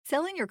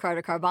Selling your car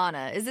to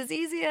Carvana is as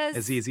easy as...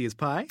 As easy as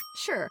pie?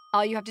 Sure.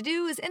 All you have to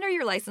do is enter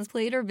your license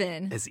plate or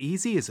VIN. As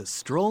easy as a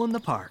stroll in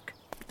the park.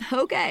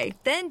 Okay,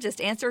 then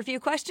just answer a few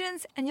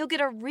questions and you'll get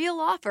a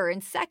real offer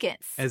in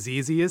seconds. As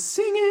easy as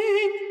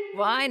singing.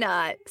 Why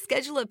not?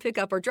 Schedule a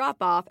pickup or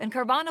drop-off and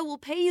Carvana will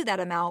pay you that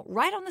amount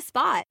right on the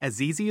spot.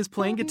 As easy as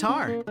playing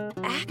guitar.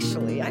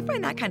 Actually, I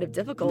find that kind of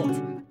difficult.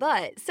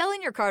 But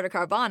selling your car to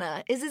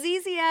Carvana is as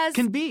easy as...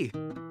 Can be.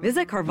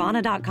 Visit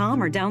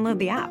Carvana.com or download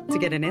the app to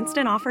get an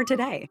instant offer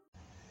today.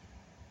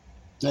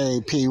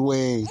 Hey,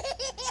 Pee-wee.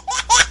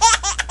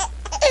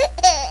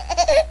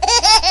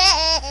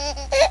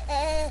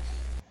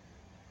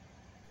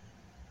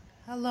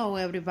 Hello,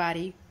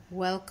 everybody.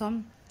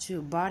 Welcome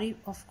to Body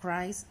of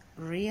Christ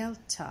Real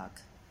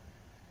Talk.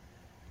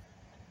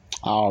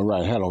 All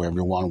right. Hello,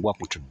 everyone.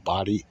 Welcome to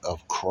Body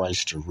of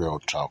Christ Real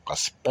Talk, a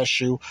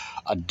special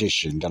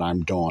edition that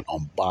I'm doing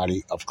on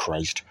Body of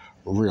Christ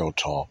Real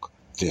Talk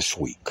this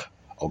week.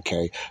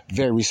 Okay?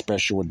 Very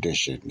special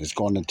edition. It's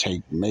going to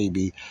take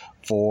maybe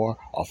 4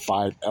 or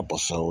 5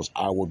 episodes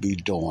I will be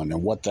doing.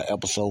 And what the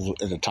episodes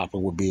and the topic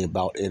will be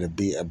about, it'll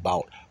be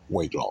about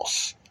weight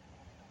loss.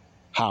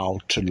 How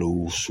to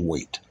lose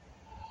weight.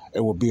 It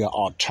will be an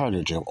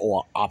alternative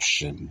or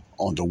option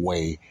on the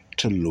way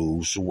to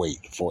lose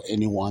weight for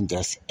anyone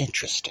that's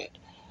interested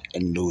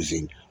in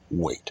losing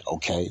weight.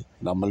 Okay,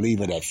 and I'm gonna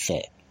leave it at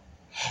that.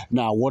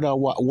 Now, what I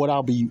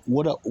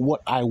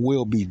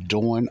will be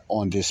doing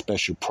on this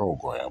special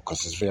program,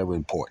 because it's very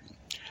important,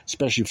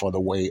 especially for the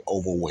way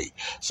overweight.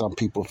 Some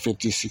people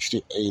 50,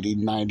 60, 80,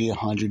 90,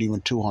 100,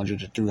 even 200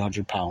 to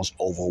 300 pounds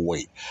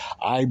overweight.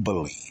 I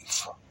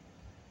believe,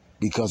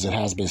 because it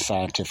has been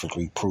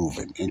scientifically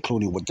proven,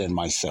 including with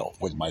myself,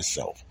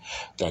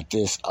 that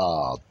this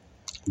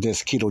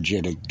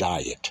ketogenic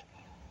diet,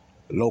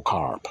 low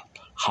carb,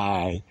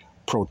 high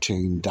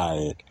protein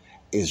diet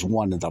is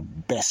one of the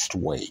best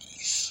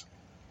ways.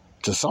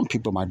 To some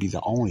people, it might be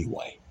the only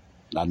way.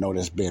 And I know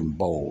that's been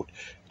bold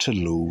to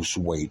lose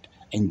weight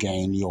and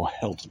gain your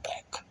health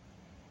back.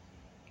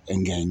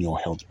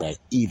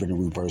 Even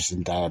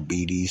reversing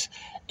diabetes,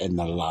 and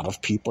a lot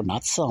of people,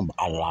 not some,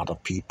 a lot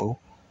of people,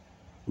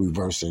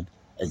 reversing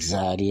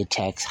anxiety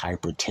attacks,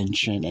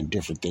 hypertension, and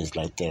different things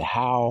like that.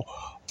 How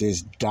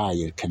this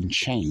diet can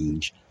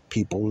change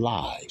people's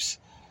lives.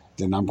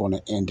 Then I'm going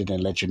to end it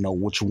and let you know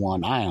which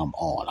one I am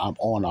on. I'm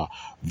on a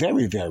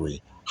very,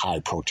 very high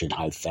protein,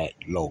 high fat,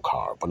 low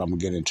carb, but I'm going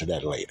to get into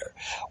that later.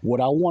 What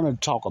I want to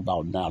talk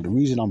about now, the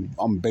reason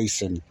I'm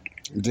basing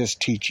this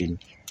teaching,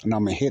 and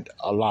I'm going to hit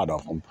a lot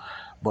of them,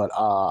 but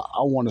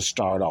I want to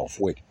start off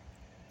with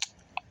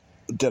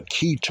the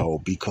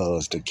keto,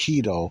 because the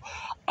keto,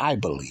 I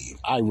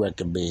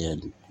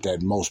recommend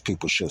that most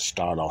people should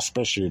start off,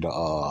 especially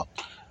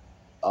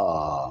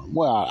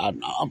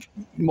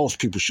most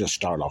people should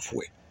start off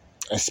with,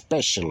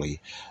 especially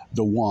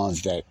the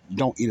ones that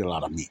don't eat a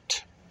lot of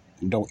meat,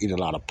 don't eat a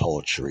lot of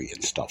poultry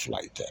and stuff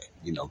like that,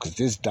 because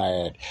this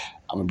diet,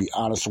 I'm going to be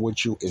honest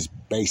with you, is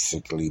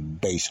basically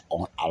based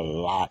on a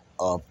lot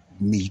of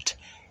meat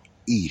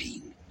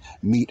eating.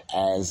 Meat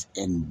as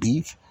in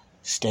beef,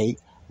 steak,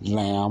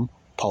 lamb,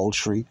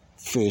 poultry,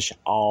 fish,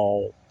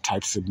 all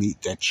types of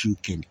meat that you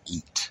can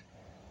eat.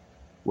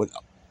 With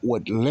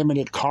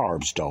limited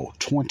carbs, though,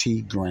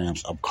 20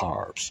 grams of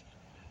carbs.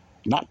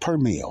 Not per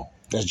meal.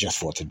 That's just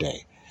for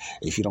today.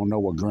 If you don't know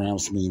what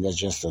grams mean, that's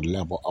just the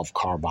level of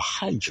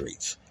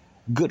carbohydrates.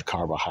 Good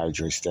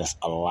carbohydrates that's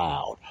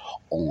allowed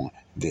on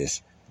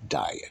this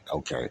diet,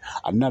 okay?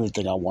 Another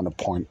thing I want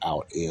to point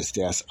out is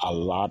there's a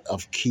lot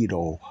of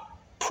keto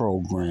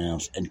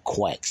programs and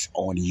quacks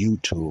on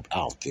YouTube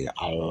out there.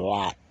 A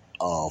lot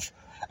of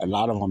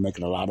them are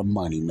making a lot of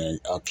money, man.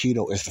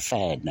 Keto is the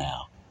fad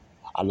now.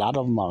 A lot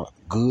of them are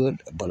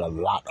good, but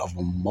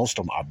most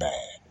of them are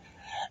bad,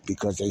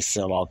 because they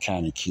sell all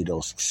kind of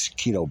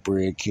keto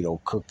bread, keto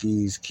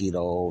cookies,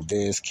 keto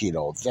this,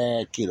 keto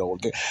that,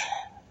 keto that.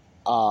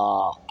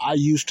 I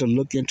used to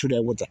look into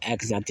that with the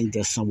Atkins. I think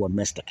that somewhat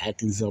messed the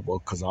Atkins up,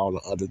 because all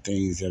the other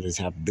things that is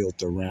have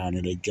built around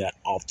and they got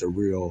off the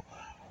real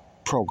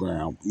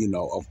program,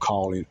 of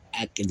calling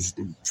Atkins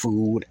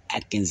food,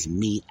 Atkins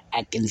meat,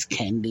 Atkins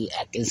candy,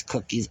 Atkins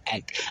cookies,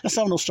 and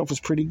some of those stuff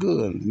is pretty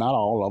good. Not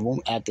all of them.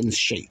 Atkins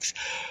shakes.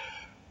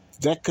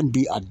 That can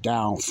be a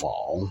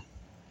downfall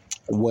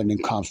when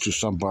it comes to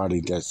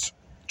somebody that's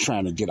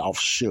trying to get off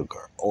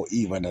sugar, or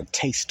even a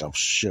taste of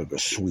sugar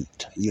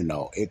sweet.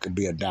 It could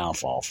be a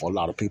downfall for a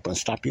lot of people and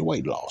stop your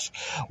weight loss.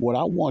 What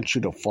I want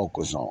you to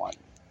focus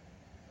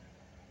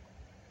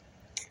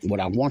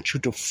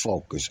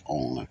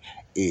on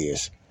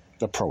is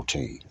the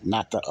protein,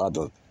 not the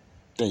other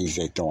things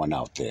they're throwing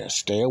out there.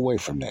 Stay away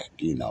from that,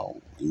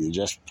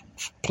 let's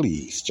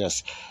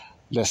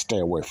stay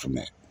away from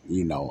that,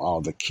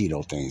 all the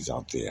keto things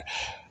out there.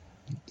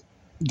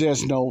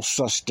 There's no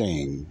such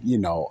thing,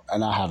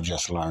 and I have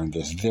just learned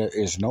this. There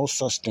is no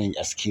such thing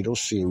as keto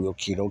cereal,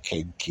 keto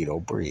cake,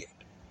 keto bread.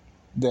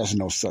 There's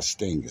no such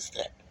thing as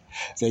that.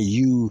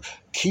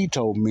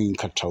 Keto mean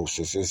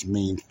ketosis.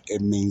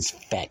 It means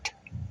fat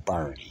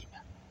burning.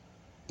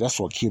 That's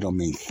what keto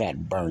means,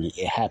 fat burning.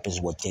 It happens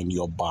within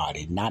your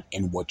body, not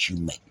in what you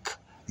make.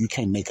 You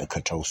can't make a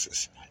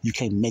ketosis. You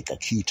can't make a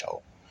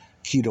keto.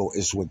 Keto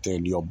is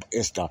within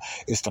it's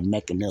the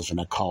mechanism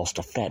that causes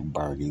the fat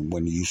burning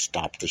when you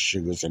stop the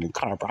sugars and the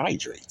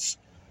carbohydrates.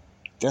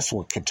 That's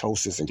what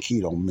ketosis and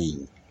keto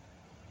mean.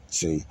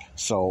 See,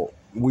 so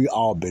we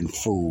all been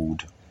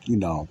fooled,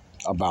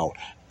 about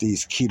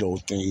these keto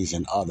things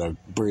and other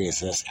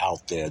breads that's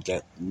out there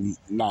that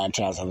 9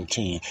 times out of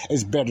 10,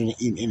 it's better than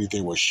eating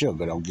anything with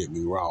sugar, don't get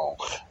me wrong.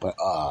 But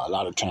a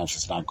lot of times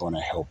it's not going to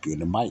help you.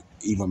 And it might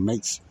even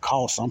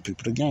cause some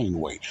people to gain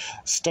weight.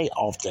 Stay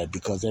off that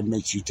because that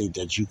makes you think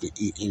that you could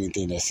eat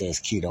anything that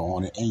says keto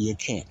on it, and you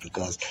can't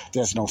because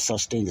there's no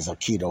such thing as a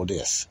keto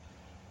this.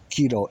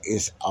 Keto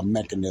is a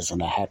mechanism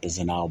that happens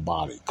in our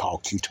body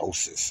called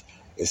ketosis.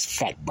 It's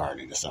fat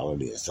burning. That's all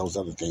it is. Those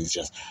other things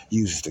just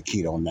uses the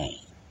keto name.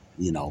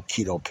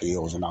 Keto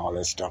pills and all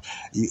that stuff.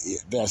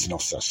 There's no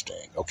such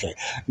thing. Okay.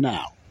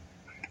 Now,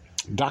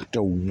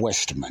 Dr.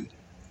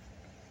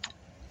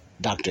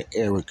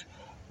 Eric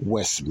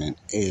Westman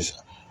is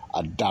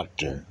a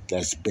doctor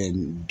that's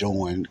been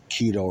doing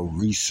keto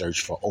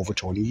research for over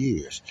 20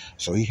 years.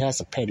 So he has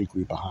a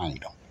pedigree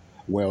behind him.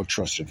 Well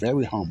trusted,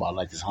 very humble. I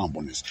like his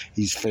humbleness.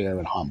 He's fair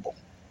and humble.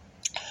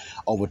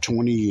 Over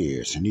 20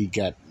 years, and he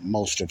got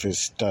most of his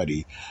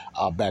study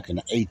back in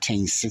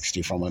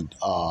 1860 from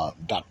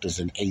doctors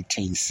in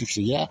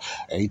 1860. Yeah,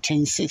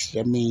 1860.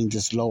 That means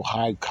this low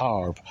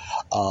carb,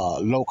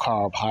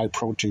 high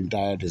protein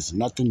diet is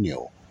nothing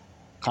new.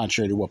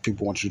 Contrary to what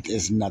people want you to,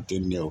 it's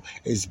nothing new.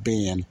 It's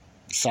been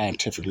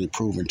scientifically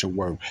proven to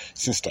work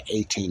since the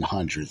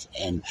 1800s,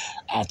 and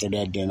after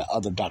that, then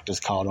other doctors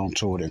caught on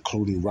to it,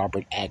 including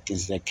Robert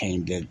Atkins that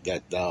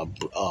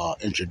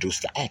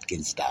introduced the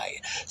Atkins diet.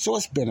 So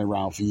it's been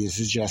around for years.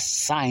 It's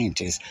just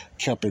scientists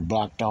kept it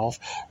blocked off.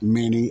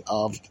 Many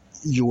of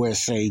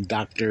USA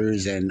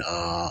doctors and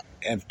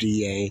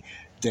FDA,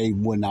 they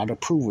would not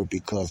approve it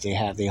because they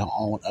have their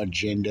own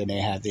agenda and they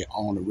have their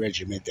own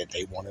regimen that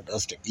they wanted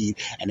us to eat,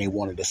 and they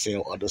wanted to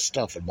sell other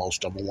stuff, and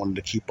most of them wanted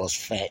to keep us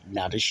fat and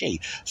out of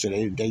shape. So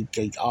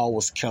they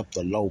always kept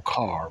the low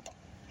carb,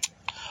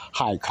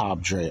 high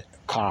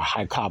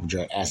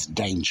carbohydrate as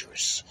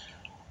dangerous.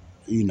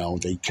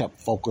 They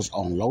kept focus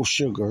on low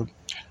sugar,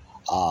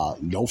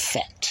 low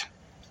fat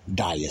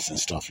diets and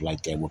stuff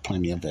like that with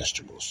plenty of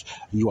vegetables.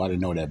 You ought to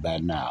know that by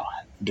now.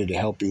 Did it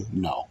help you?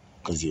 No,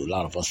 because a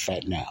lot of us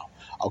fat now.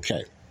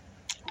 Okay.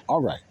 All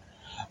right.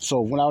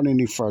 So without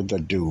any further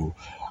ado,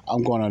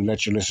 I'm going to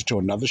let you listen to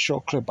another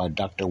short clip by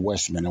Dr.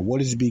 Westman. And what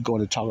is he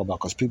going to talk about?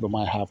 Because people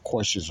might have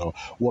questions or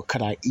what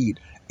could I eat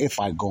if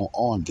I go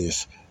on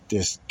this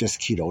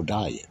keto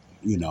diet?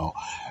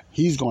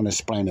 He's going to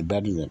explain it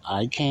better than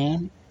I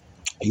can.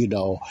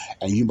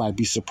 And you might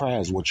be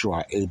surprised what you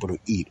are able to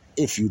eat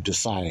if you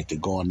decide to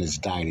go on this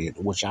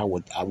diet, which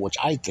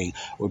I think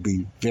would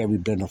be very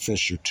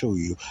beneficial to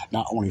you,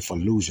 not only for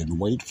losing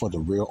weight for the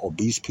real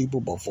obese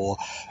people, but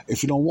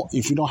if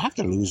you don't have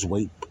to lose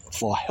weight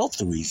for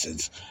health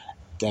reasons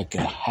that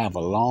can have a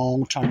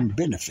long-term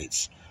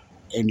benefits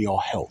in your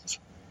health.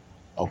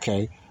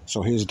 Okay,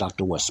 so here's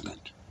Dr. Westman.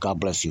 God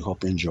bless you.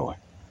 Hope you enjoy.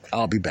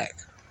 I'll be back.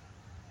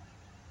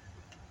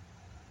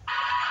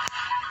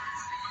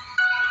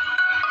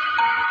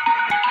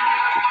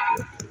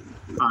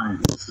 Hi,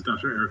 this is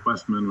Dr. Eric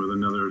Westman with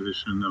another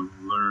edition of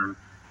Learn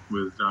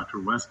with Dr.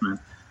 Westman.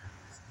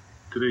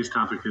 Today's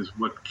topic is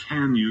what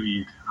can you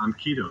eat on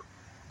keto?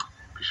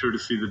 Be sure to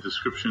see the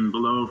description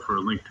below for a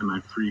link to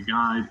my free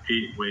guide,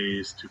 8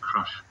 Ways to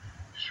Crush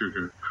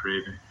Sugar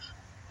Cravings.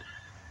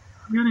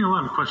 I'm getting a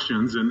lot of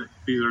questions, and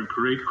these are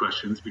great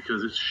questions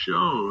because it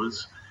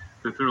shows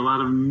that there are a lot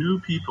of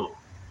new people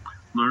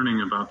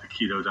learning about the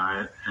keto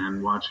diet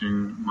and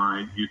watching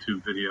my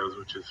YouTube videos,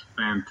 which is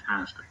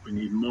fantastic. We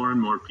need more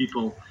and more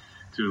people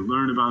to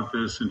learn about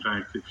this. In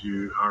fact, if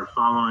you are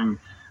following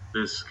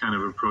this kind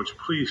of approach,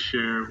 please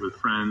share with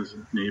friends,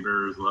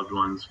 neighbors, loved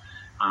ones.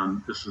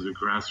 This is a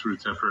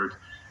grassroots effort.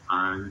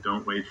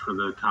 Don't wait for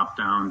the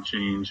top-down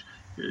change.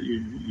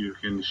 You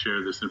can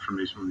share this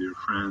information with your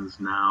friends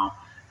now,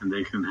 and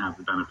they can have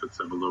the benefits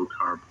of a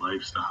low-carb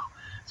lifestyle.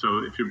 So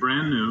if you're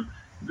brand new,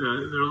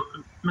 there are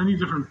many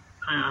different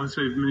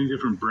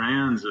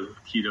brands of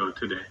keto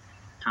today,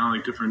 kind of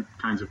like different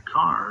kinds of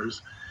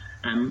cars,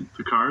 and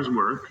the cars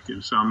work.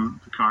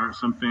 Some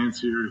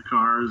fancier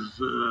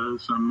cars,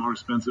 some more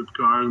expensive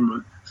cars,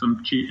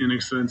 some cheap,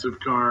 inexpensive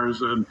cars.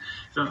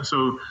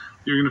 So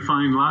you're going to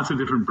find lots of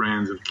different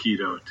brands of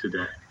keto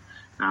today.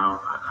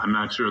 Now, I'm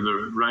not sure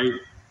the right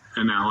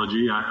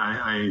analogy.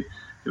 I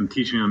am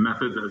teaching a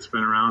method that's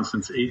been around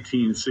since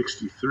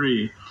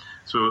 1863,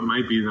 so it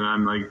might be that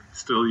I'm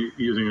still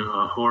using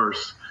a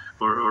horse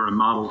or a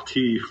Model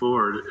T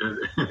Ford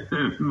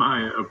in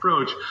my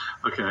approach.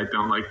 Okay, I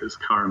don't like this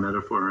car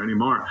metaphor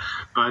anymore.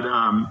 But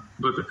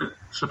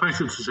suffice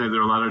it to say, there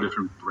are a lot of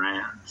different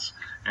brands,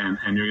 and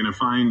you're going to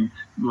find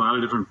a lot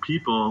of different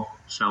people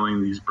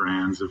selling these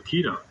brands of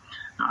keto.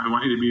 Now, I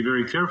want you to be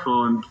very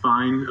careful and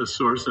find a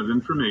source of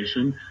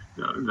information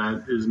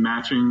that is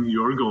matching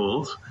your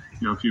goals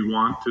if you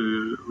want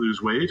to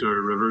lose weight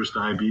or reverse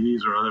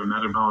diabetes or other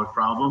metabolic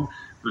problem,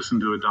 listen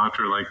to a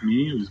doctor like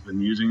me who's been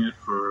using it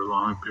for a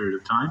long period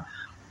of time.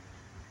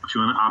 If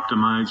you want to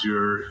optimize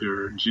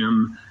your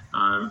gym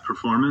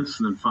performance,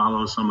 then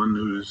follow someone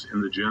who's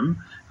in the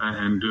gym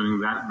and doing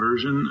that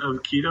version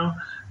of keto.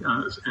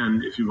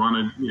 And if you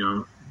want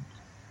to,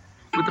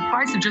 With the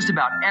price of just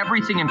about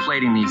everything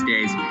inflating these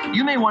days,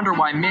 you may wonder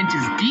why Mint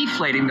is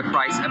deflating the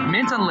price of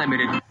Mint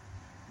Unlimited.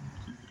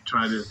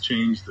 Try to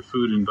change the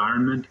food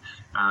environment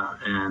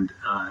and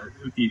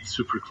eat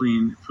super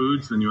clean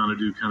foods, then you want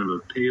to do kind of a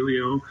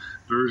paleo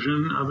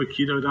version of a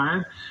keto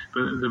diet.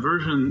 But the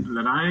version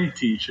that I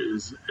teach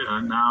is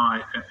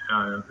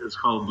it's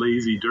called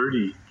lazy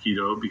dirty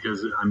keto,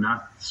 because I'm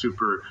not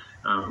super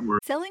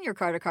Selling your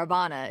car to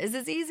Carvana is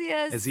as easy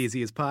as... As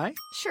easy as pie?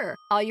 Sure.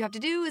 All you have to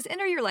do is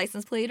enter your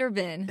license plate or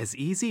VIN. As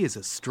easy as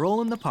a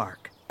stroll in the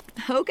park.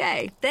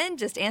 Okay, then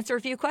just answer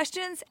a few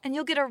questions and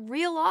you'll get a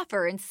real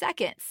offer in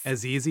seconds.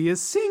 As easy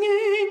as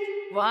singing.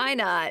 Why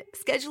not?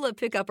 Schedule a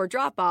pickup or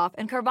drop off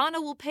and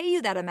Carvana will pay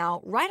you that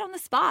amount right on the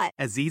spot.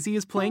 As easy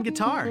as playing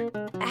guitar.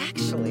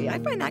 Actually, I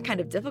find that kind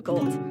of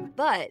difficult.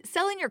 But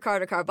selling your car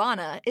to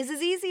Carvana is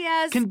as easy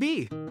as... Can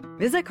be.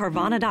 Visit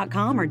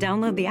Carvana.com or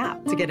download the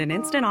app to get an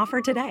instant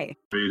offer today.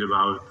 Read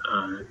about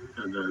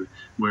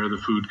where the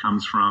food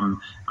comes from.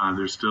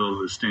 There's still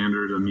the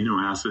standard amino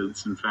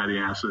acids and fatty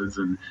acids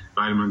and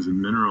vitamins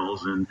and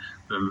minerals in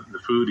the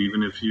food,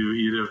 even if you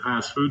eat at a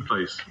fast food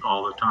place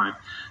all the time.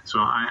 So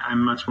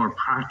I'm much more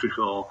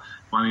practical,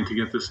 wanting to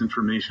get this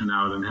information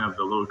out and have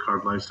the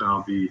low-carb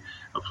lifestyle be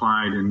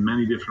applied in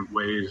many different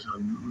ways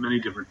on many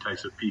different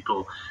types of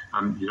people.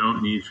 You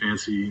don't need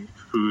fancy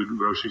food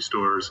grocery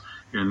stores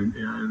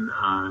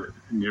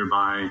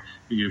nearby.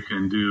 You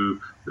can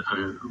do a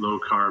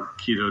low-carb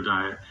keto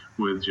diet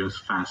with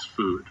just fast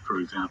food, for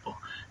example.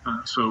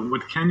 So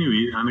what can you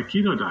eat on a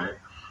keto diet?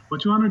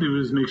 What you want to do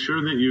is make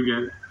sure that you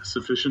get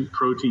sufficient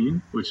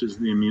protein, which is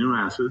the amino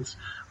acids.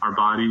 Our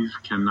bodies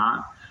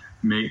cannot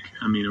make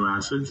amino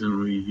acids, and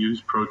we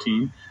use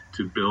protein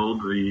to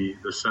build the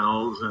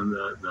cells and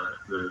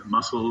the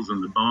muscles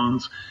and the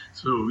bones.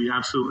 So we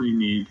absolutely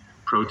need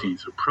protein.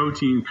 So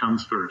protein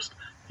comes first,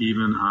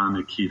 even on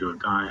a keto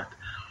diet.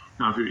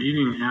 Now, if you're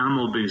eating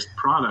animal-based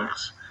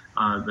products,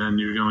 then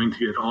you're going to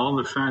get all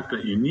the fat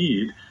that you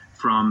need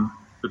from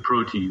the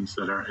proteins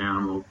that are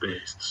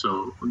animal-based.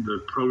 So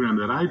the program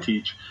that I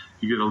teach,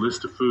 you get a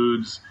list of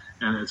foods,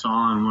 and it's all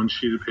on one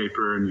sheet of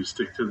paper, and you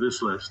stick to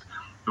this list.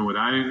 And what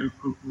I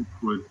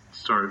would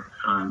start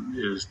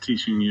is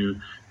teaching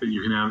you that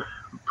you can have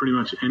pretty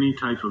much any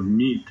type of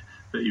meat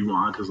that you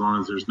want, as long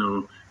as there's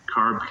no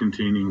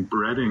carb-containing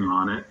breading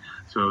on it.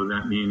 So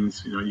that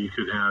means, you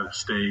could have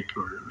steak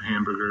or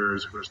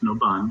hamburgers, of course, no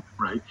bun,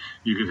 right?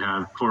 You could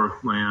have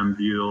pork, lamb,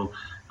 veal.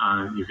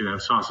 You could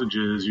have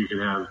sausages. You could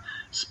have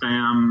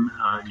Spam.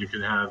 You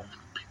could have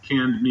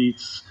canned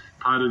meats,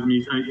 potted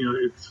meats.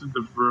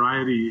 The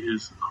variety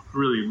is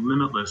really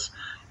limitless.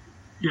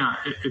 Yeah,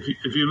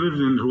 if you lived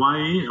in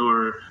Hawaii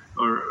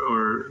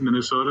or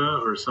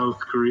Minnesota or South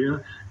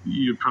Korea,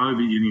 you'd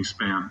probably be eating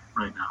Spam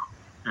right now.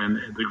 And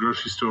the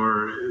grocery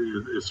store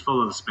is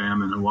full of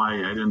Spam in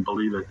Hawaii. I didn't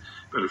believe it,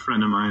 but a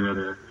friend of mine at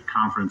a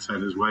conference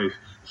had his wife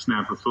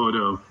snap a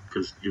photo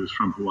because he was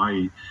from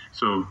Hawaii.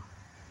 So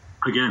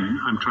again,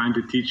 I'm trying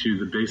to teach you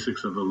the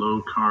basics of a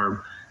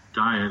low-carb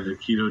diet, a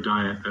keto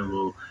diet that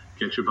will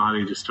get your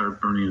body to start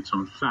burning its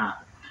own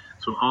fat.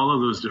 So all of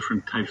those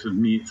different types of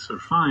meats are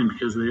fine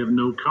because they have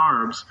no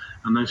carbs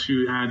unless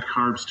you add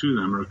carbs to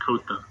them or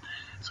coat them.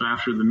 So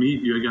after the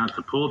meat, you got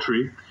the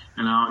poultry.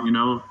 And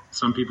now,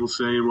 some people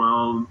say,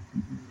 well,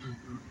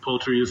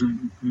 poultry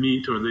isn't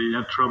meat, or they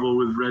have trouble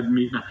with red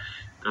meat.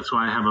 That's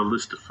why I have a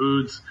list of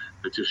foods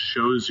that just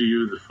shows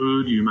you the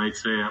food. You might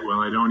say,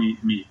 well, I don't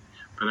eat meat,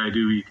 but I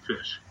do eat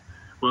fish.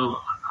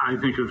 Well, I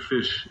think of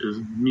fish as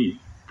meat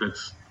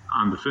that's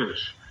on the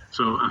fish.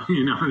 So,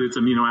 it's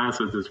amino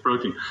acids, it's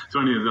protein. So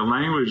anyway, the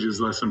language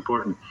is less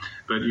important.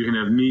 But you can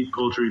have meat,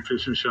 poultry,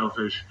 fish and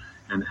shellfish,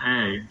 and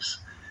eggs.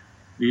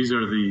 These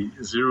are the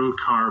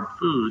zero-carb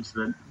foods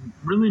that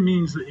really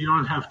means that you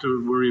don't have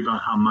to worry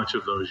about how much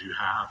of those you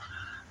have.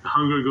 The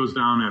hunger goes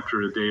down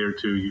after a day or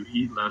two. You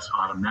eat less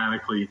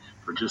automatically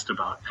for just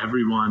about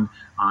everyone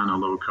on a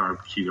low-carb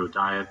keto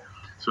diet.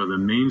 So the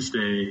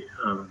mainstay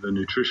of the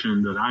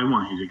nutrition that I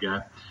want you to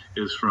get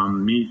is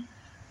from meat,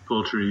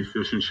 poultry,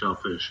 fish and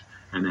shellfish,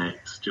 and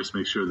eggs. Just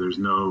make sure there's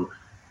no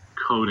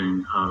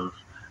coating of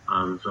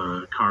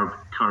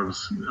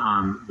carbs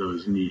on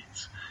those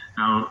meats.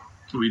 Now,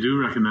 we do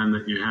recommend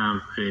that you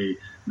have a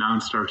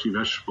non-starchy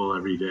vegetable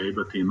every day,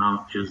 but the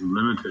amount is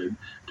limited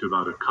to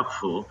about a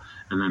cupful,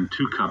 and then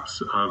 2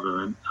 cups of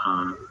a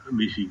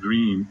leafy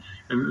green.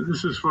 And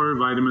this is for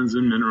vitamins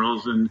and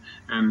minerals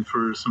and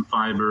for some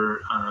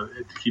fiber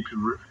to keep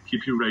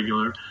you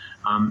regular.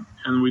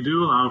 And we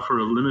do allow for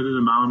a limited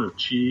amount of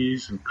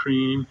cheese and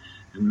cream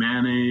and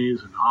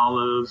mayonnaise and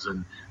olives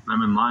and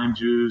lemon lime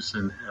juice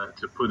and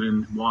to put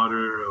in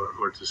water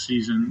or to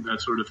season, that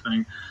sort of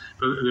thing.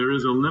 But there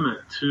is a limit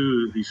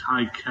to these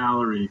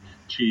high-calorie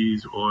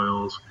cheese,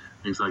 oils,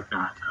 things like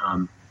that.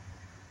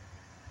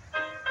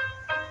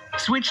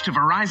 Switch to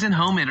Verizon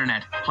Home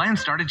Internet. Plans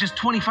start at just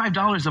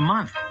 $25 a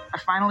month. I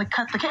finally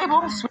cut the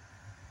cable.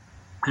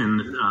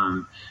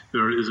 And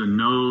there is a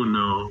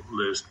no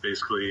list,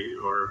 basically,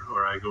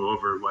 or I go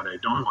over what I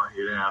don't want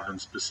you to have. And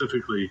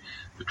specifically,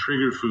 the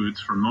trigger foods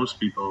for most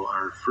people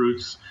are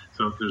fruits.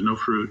 So there's no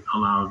fruit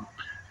allowed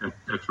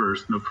at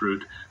first, no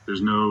fruit.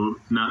 There's no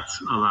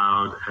nuts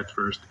allowed at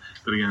first.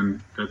 But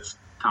again, that's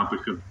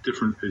topic of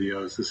different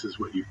videos. This is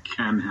what you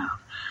can have.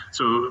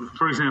 So,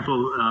 for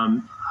example,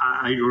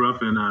 I grew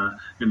up in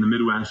the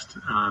Midwest,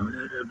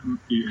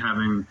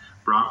 having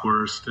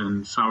bratwurst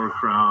and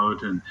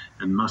sauerkraut and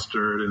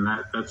mustard, and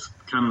that's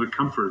kind of a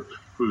comfort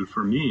food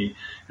for me.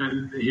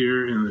 And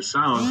here in the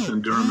South,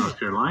 in Durham, North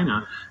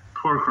Carolina,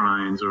 pork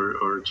rinds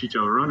or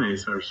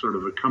chicharrones are sort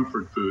of a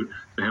comfort food.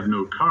 They have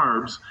no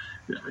carbs.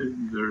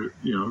 They're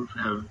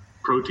have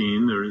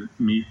protein. They're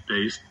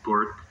meat-based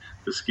pork,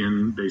 the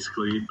skin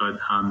basically, but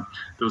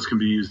those can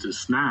be used as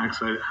snacks.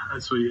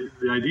 So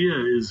the idea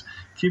is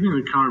keeping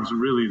the carbs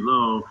really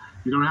low.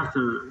 You don't have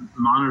to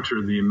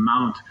monitor the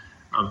amount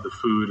of the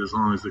food as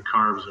long as the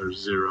carbs are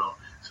zero.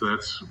 So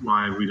that's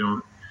why we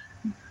don't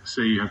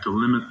say you have to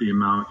limit the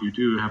amount. You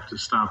do have to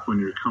stop when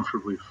you're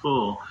comfortably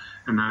full,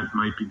 and that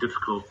might be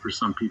difficult for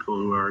some people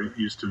who are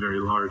used to very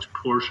large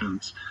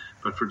portions.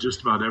 But for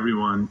just about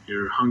everyone,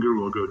 your hunger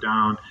will go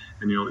down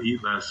and you'll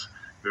eat less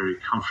very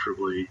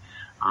comfortably.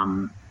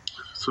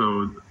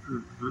 So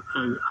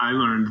I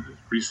learned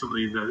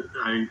recently that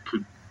I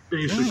could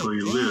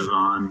basically live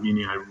on,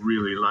 meaning I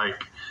really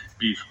like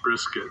beef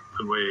brisket,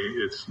 the way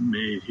it's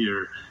made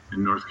here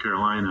in North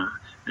Carolina.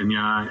 And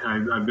yeah,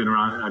 I've been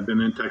around, I've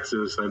been in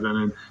Texas, I've been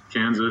in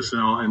Kansas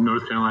and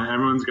North Carolina.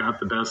 Everyone's got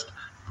the best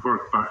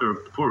pork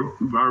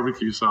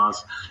barbecue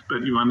sauce,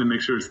 but you want to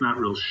make sure it's not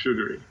real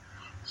sugary.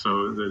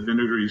 So the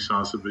vinegary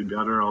sauce would be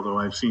better, although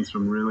I've seen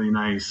some really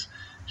nice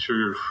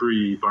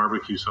sugar-free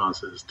barbecue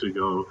sauces to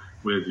go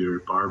with your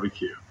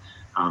barbecue.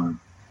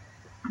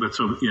 But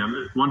so,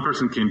 one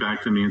person came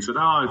back to me and said,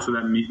 oh, it's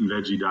that meat and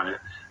veggie diet.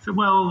 I said,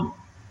 well,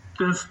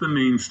 that's the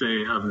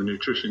mainstay of the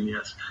nutrition,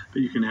 yes,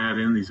 but you can add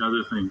in these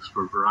other things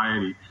for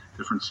variety,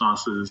 different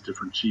sauces,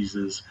 different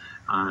cheeses,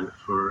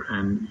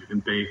 and you can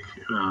bake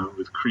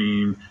with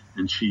cream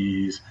and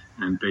cheese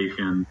and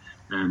bacon,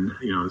 and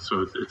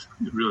so it's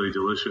really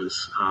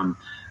delicious.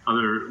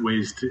 Other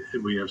ways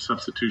we have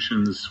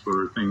substitutions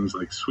for things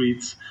like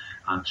sweets.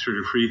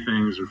 Sugar-free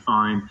things are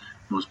fine.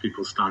 Most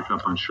people stock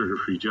up on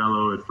sugar-free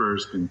Jell-O at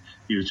first and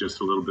use just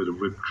a little bit of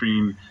whipped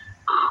cream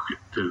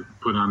to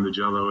put on the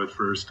Jell-O at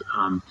first.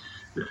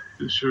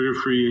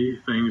 Sugar-free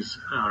things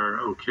are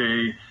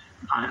okay,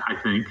 I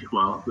think.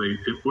 Well,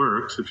 it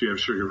works if you have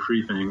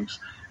sugar-free things,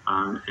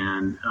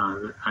 and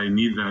I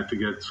need that to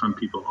get some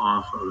people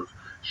off of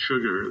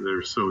sugar.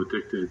 They're so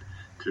addicted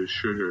to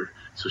sugar.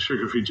 So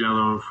sugar-free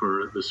Jell-O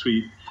for the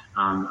sweet.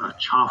 A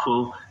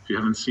chaffle, if you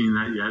haven't seen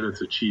that yet,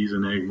 it's a cheese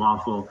and egg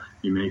waffle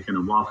you make in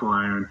a waffle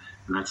iron,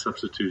 and that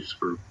substitutes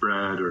for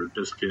bread or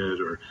biscuit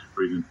or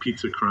even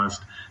pizza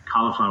crust.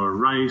 Cauliflower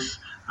rice,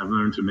 I've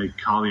learned to make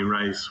cauli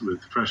rice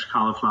with fresh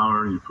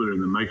cauliflower, and you put it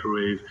in the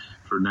microwave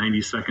for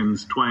 90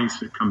 seconds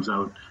twice. It comes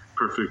out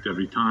perfect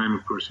every time.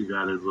 Of course, you've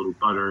added a little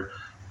butter,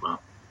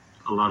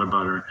 a lot of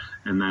butter,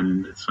 and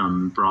then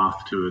some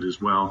broth to it as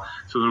well.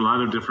 So there are a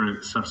lot of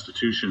different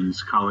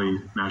substitutions, cauli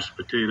mashed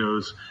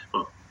potatoes,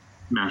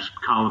 mashed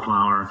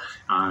cauliflower,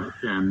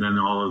 and then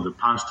all of the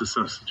pasta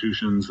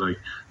substitutions like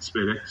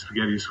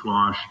spaghetti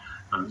squash,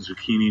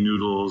 zucchini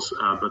noodles,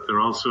 but there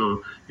are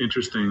also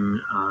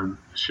interesting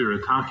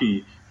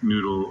shirataki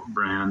noodle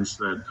brands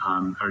that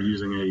are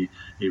using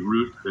a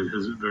root that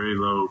has very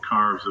low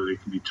carbs so that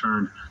it can be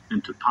turned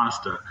into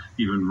pasta,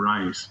 even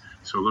rice.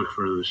 So look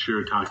for the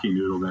shirataki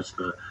noodle. That's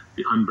the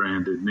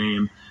unbranded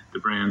name. The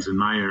brands in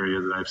my area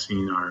that I've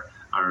seen are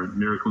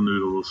Miracle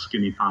Noodles,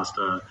 Skinny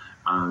Pasta,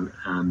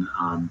 and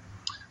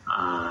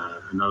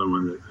another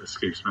one that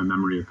escapes my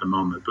memory at the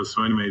moment. But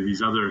so anyway,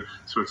 these other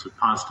sorts of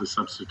pasta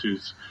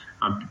substitutes,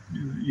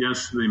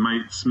 yes, they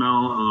might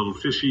smell a little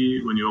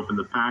fishy when you open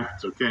the pack.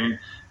 It's okay.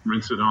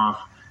 Rinse it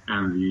off,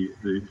 and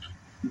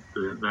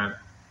that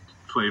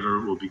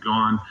flavor will be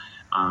gone.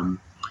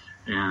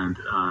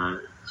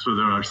 So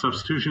there are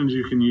substitutions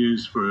you can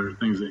use for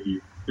things that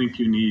you think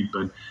you need,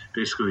 but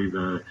basically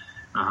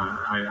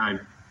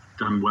I've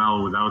done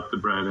well without the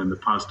bread and the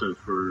pasta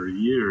for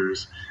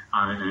years,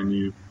 and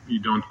you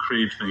don't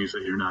crave things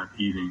that you're not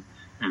eating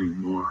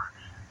anymore.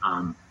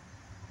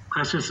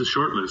 That's just a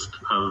short list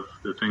of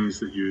the things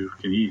that you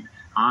can eat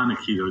on a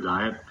keto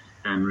diet.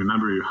 And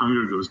remember, your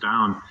hunger goes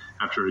down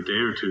after a day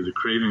or two, the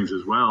cravings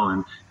as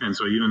well. And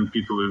so even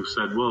people who've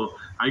said, well,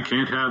 I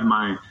can't have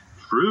my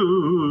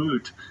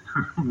fruit,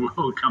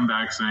 will come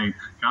back saying,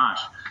 gosh,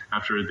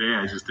 after a day,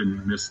 I just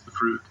didn't miss the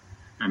fruit.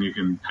 And you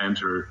can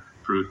enter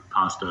fruit,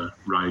 pasta,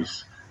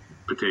 rice,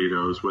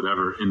 potatoes,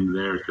 whatever in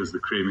there, because the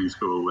cravings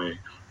go away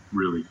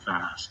really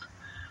fast.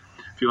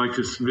 If you like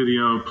this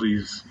video,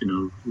 please,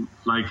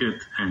 like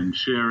it and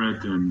share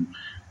it and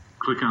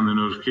click on the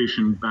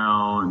notification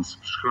bell and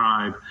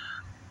subscribe.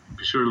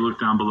 Be sure to look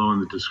down below in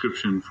the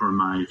description for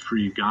my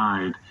free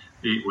guide,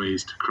 8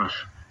 Ways to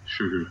Crush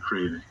Sugar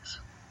Cravings.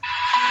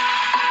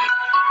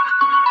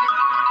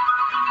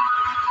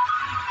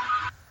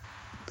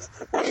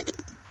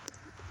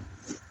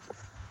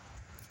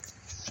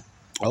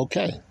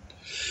 Okay.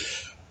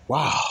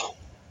 Wow.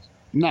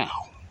 Now,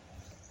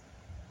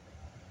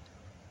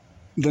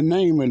 the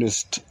name of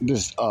this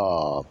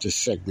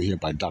segment here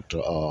by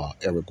Dr.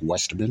 Eric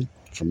Westerman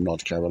from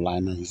North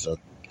Carolina. He's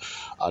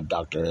a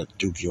doctor at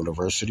Duke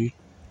University.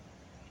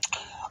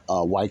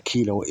 Why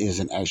keto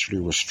isn't actually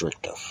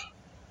restrictive,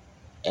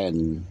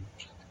 and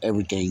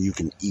everything you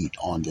can eat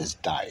on this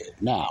diet.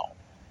 Now,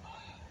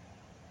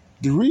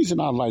 the reason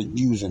I like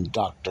using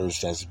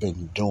doctors that's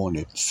been doing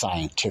it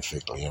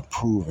scientifically and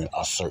proving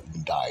a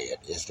certain diet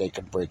is they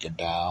can break it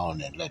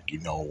down and let you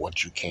know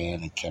what you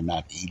can and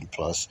cannot eat.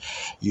 Plus,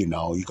 you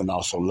can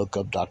also look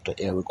up Dr.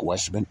 Eric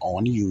Westman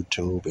on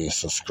YouTube and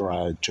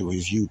subscribe to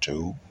his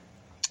YouTube.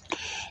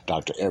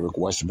 Dr. Eric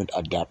Westman,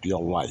 Adapt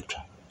Your Life.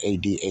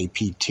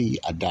 ADAPT,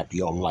 Adapt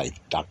Your Life,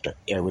 Dr.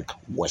 Eric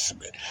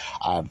Westman.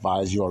 I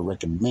advise you or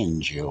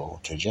recommend you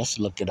to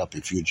just look it up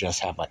if you just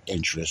have an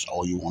interest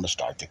or you want to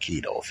start the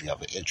keto if you have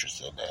an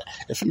interest in that.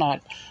 If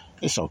not,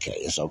 it's okay.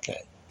 It's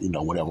okay.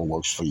 Whatever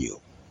works for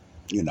you.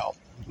 As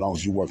long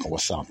as you're working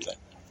with something.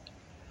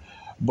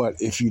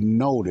 But if you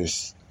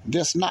notice,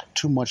 there's not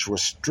too much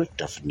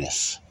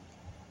restrictiveness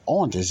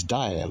on this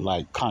diet,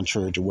 like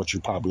contrary to what you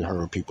probably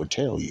heard people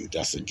tell you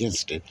that's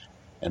against it.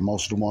 And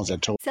most of the ones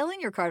that told... Selling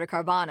your car to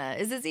Carvana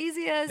is as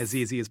easy as... As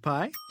easy as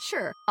pie?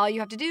 Sure. All you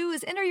have to do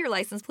is enter your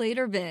license plate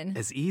or VIN.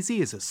 As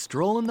easy as a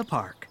stroll in the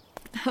park.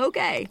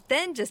 Okay,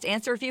 then just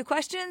answer a few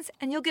questions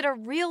and you'll get a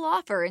real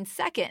offer in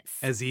seconds.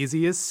 As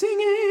easy as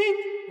singing.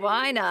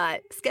 Why not?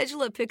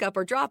 Schedule a pickup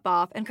or drop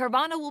off and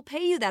Carvana will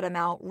pay you that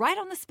amount right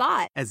on the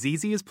spot. As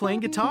easy as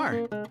playing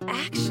guitar.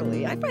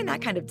 Actually, I find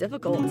that kind of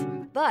difficult.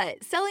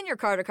 But selling your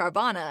car to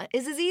Carvana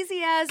is as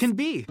easy as... Can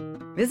be.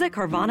 Visit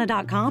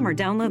Carvana.com or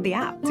download the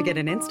app to get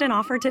an instant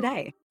offer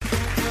today.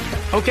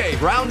 Okay,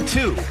 round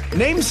 2.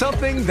 Name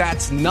something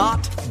that's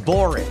not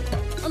boring.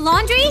 A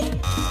laundry?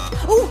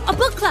 Ooh, a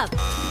book club.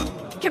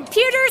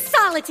 Computer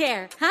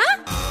solitaire,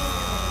 huh?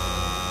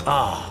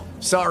 Ah,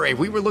 sorry,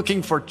 we were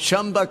looking for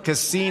Chumba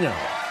Casino.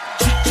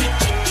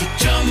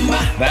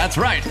 That's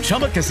right,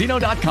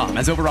 ChumbaCasino.com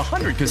has over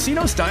 100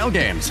 casino-style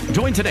games.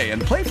 Join today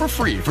and play for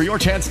free for your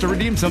chance to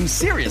redeem some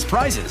serious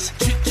prizes.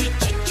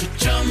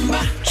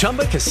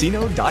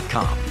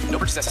 ChumbaCasino.com. No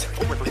purchase necessary.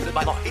 Void where prohibited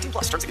by law. 18+.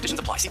 Terms and conditions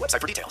apply. See website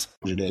for details.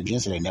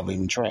 They never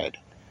even tried.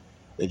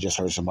 They just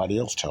heard somebody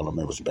else tell them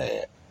it was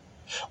bad.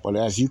 But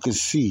as you can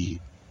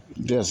see,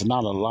 there's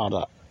not a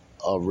lot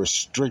of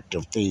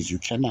restrictive things you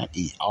cannot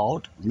eat.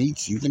 All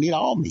meats, you can eat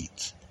all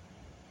meats.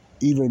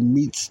 Even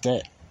meats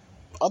that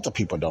other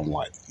people don't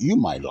like, you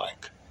might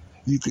like.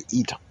 You can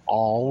eat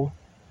all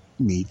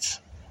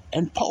meats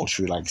and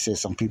poultry. Like I said,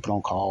 some people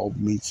don't call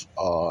meats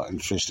and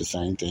fish the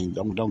same thing.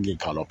 Don't get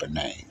caught up in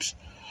names.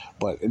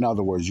 But in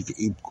other words, you can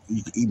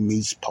eat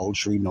meats,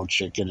 poultry,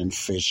 chicken and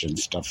fish and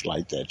stuff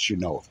like that.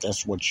 If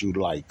that's what you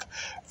like,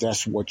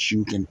 that's what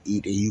you can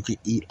eat, and you can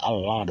eat a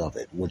lot of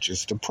it, which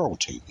is the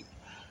protein,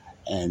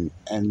 and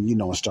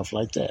and stuff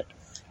like that.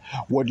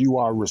 What you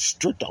are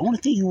restricted, the only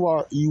thing you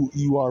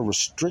are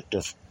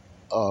restricted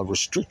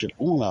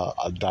on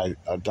a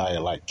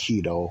diet like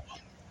keto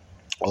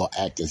or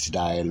Atkins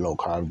diet, low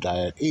carb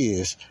diet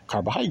is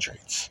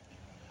carbohydrates.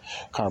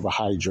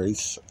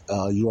 Carbohydrates,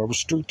 you are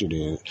restricted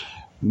in.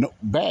 No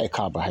bad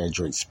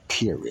carbohydrates,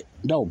 period.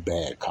 No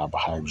bad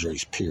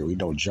carbohydrates, period.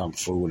 No junk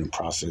food and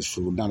processed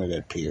food, none of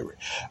that, period.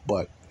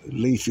 But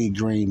leafy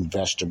green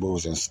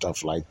vegetables and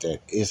stuff like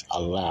that is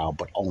allowed,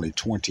 but only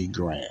 20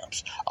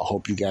 grams. I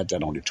hope you got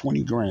that. Only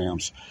 20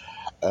 grams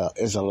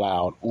is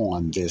allowed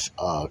on this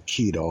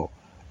keto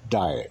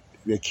diet.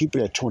 They keep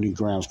it at 20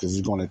 grams because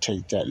it's going to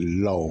take that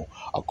low,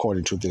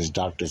 according to this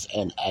doctors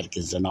and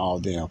Atkins and all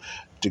them,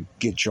 to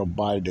get your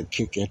body to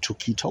kick into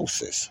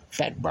ketosis,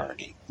 fat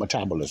burning,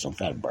 metabolism,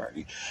 fat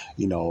burning.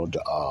 Your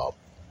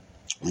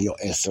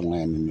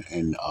insulin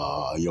and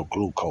your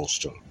glucose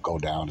to go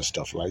down and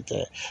stuff like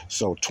that.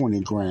 So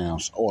 20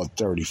 grams or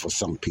 30 for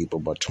some people,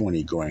 but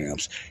 20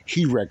 grams.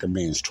 He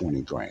recommends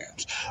 20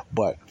 grams.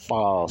 But as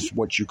far as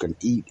what you can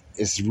eat,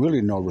 it's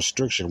really no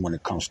restriction when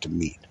it comes to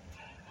meat.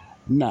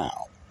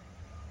 Now,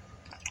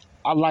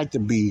 I like to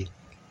be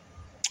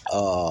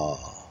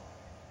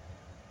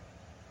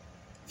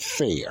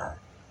fair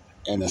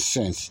in a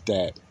sense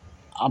that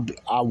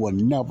I would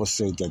never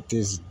say that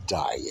this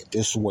diet,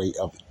 this way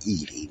of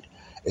eating,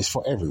 is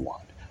for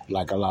everyone,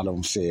 like a lot of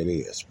them say it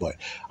is. But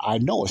I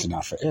know it's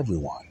not for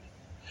everyone.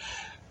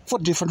 For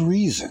different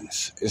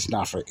reasons, it's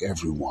not for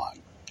everyone.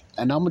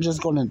 And I'm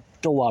just going to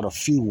throw out a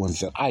few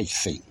ones that I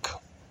think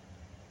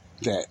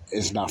that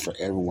is not for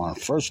everyone.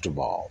 First of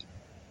all,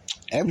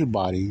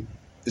 everybody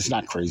is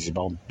not crazy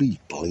about meat,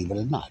 believe it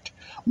or not.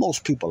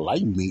 Most people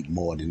like meat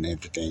more than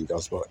everything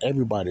else, but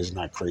everybody is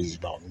not crazy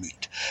about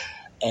meat.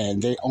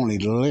 And they only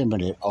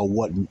limited on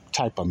what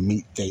type of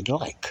meat they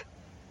like,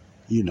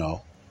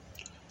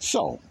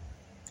 So,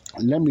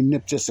 let me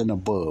nip this in the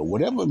bud.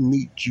 Whatever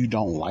meat you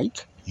don't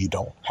like, you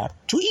don't have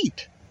to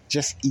eat.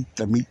 Just eat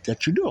the meat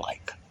that you do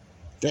like.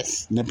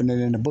 That's nipping it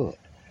in the bud.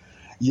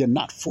 You're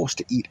not forced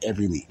to eat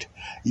every meat.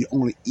 You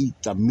only eat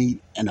the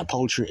meat and the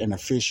poultry and the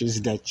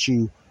fishes that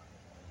you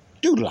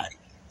do like.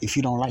 If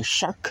you don't like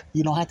shark,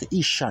 you don't have to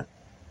eat shark.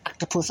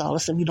 Octopus, all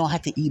this stuff, you don't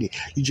have to eat it.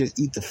 You just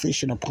eat the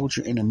fish and the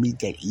poultry and the meat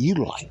that you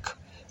like.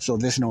 So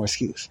there's no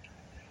excuse.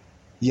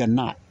 You're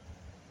not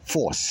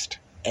forced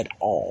at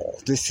all.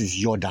 This is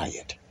your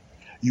diet.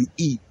 You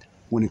eat,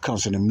 when it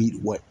comes to the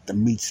meat, what the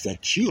meats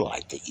that you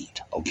like to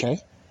eat, okay?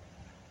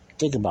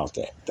 Think about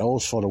that.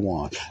 Those for the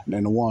ones. And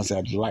then the ones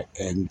that like,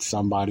 and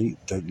somebody,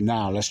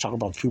 now let's talk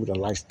about people that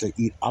likes to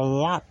eat a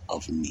lot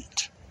of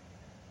meat,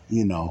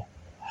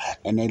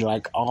 and they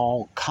like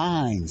all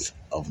kinds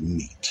of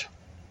meat,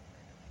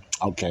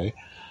 okay?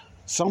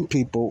 Some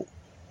people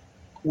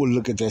will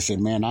look at that and say,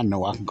 man, I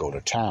know I can go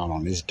to town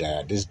on this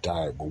diet. This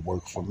diet will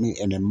work for me,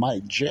 and it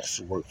might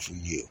just work for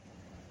you.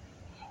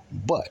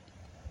 But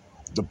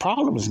the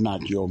problem is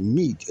not your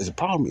meat. The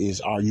problem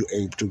is, are you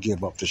able to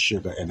give up the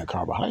sugar and the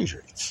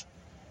carbohydrates?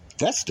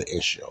 That's the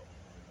issue.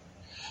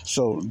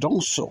 So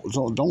don't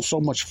so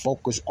much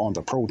focus on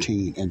the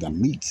protein and the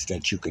meats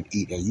that you can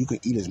eat. And you can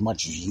eat as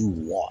much as you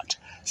want.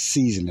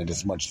 Season it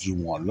as much as you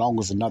want. As long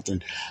as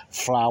nothing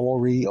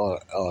floury or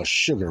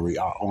sugary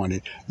are on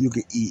it, you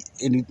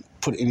can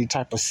put any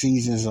type of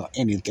seasons or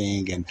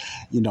anything, and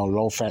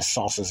low-fat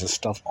sauces and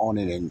stuff on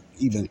it, and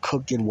even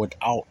cook it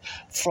without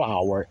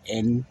flour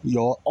and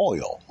your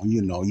oil.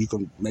 You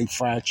can make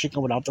fried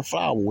chicken without the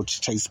flour,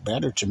 which tastes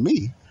better to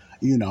me.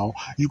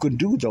 You can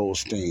do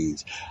those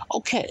things.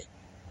 Okay.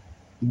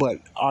 But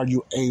are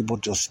you able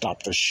to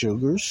stop the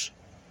sugars?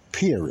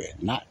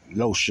 Period. Not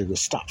low sugar.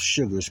 Stop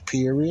sugars,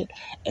 period.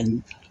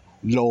 And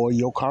lower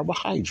your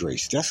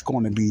carbohydrates. That's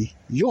going to be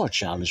your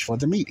challenge for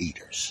the meat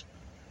eaters.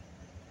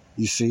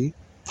 You see?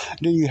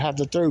 Then you have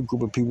the third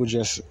group of people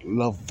just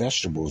love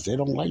vegetables. They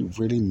don't like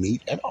really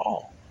meat at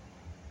all.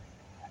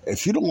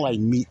 If you don't like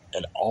meat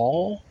at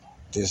all,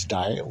 this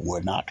diet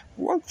will not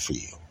work for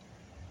you.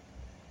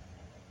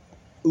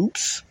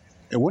 Oops.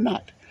 It will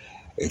not.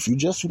 If you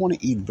just want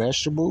to eat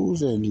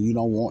vegetables and you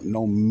don't want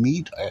no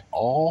meat at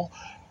all,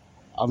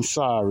 I'm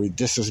sorry,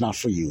 this is not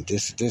for you.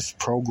 This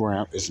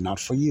program is not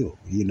for you.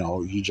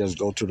 You just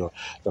go to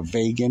the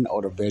vegan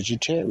or the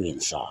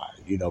vegetarian side,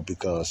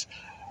 because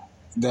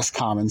that's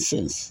common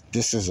sense.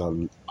 This is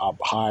a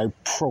high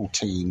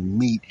protein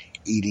meat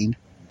eating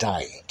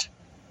diet.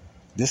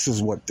 This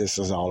is what this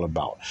is all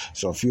about.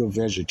 So if you're a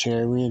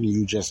vegetarian and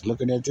you just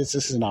looking at this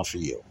is not for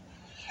you.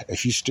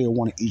 If you still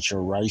want to eat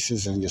your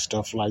rices and your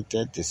stuff like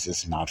that, this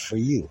is not for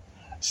you.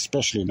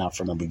 Especially not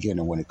from the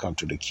beginning when it comes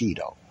to the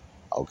keto.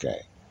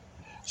 Okay?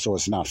 So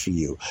it's not for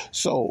you.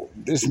 So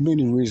there's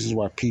many reasons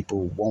why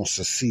people won't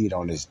succeed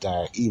on this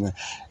diet. Even,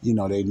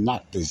 they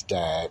knock this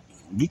diet.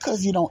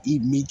 Because you don't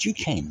eat meat, you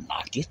can't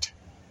knock it.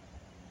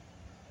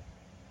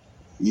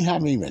 You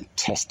haven't even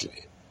tested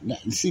it. Now,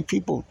 you see,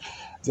 people,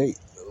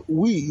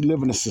 we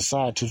live in a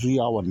society, we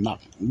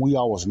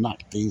always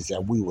knock things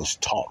that we was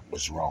taught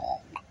was wrong.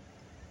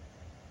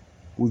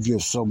 We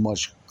give so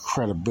much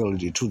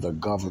credibility to the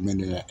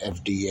government and the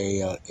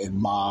FDA and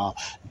mom,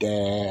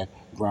 dad,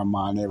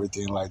 grandma, and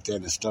everything like that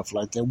and stuff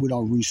like that. We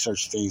don't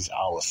research things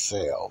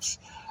ourselves.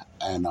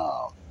 And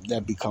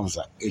that becomes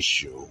an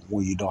issue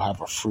when you don't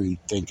have a free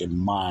thinking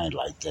mind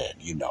like that,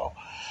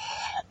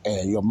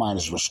 And your mind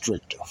is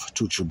restrictive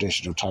to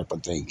traditional type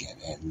of thinking,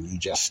 and you're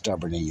just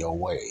stubborn in your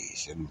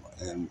ways.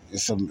 And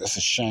it's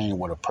a shame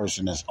when a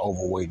person that's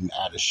overweight and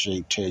out of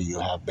shape tell you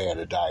how bad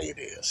a diet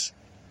is.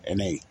 And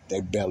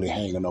they barely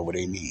hanging over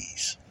their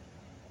knees.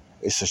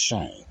 It's a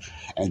shame.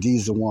 And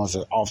these are the ones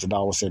that often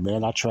always say,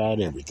 man, I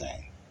tried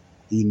everything.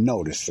 You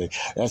notice it.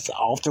 That's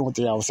often what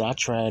they always say, I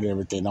tried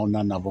everything. No,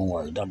 none of them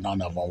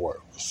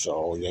work.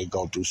 So they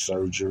go through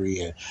surgery,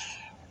 and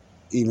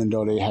even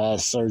though they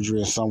had surgery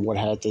and somewhat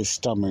had their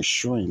stomach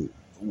shrink,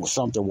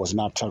 something was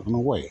not taken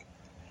away.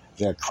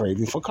 Their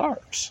craving for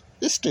carbs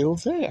is still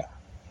there.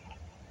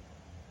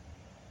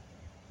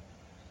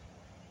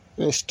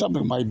 Their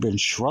stomach might have been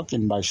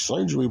shrunken by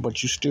surgery,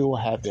 but you still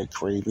have that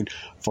craving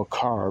for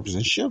carbs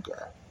and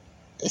sugar.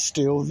 It's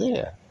still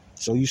there.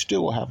 So you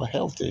still will have a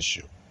health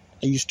issue.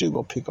 And you still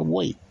go pick up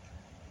weight.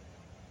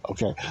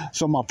 Okay?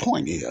 So my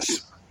point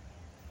is,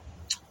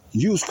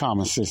 use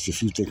common sense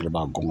if you're thinking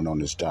about going on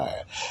this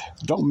diet.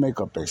 Don't make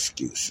up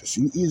excuses.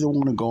 You either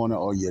want to go on it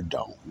or you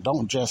don't.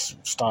 Don't just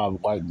start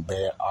writing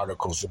bad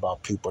articles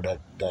about people that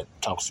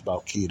talks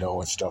about keto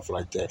and stuff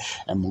like that.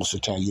 And most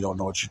of the time, you don't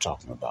know what you're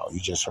talking about.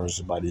 You just heard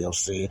somebody else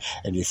say it.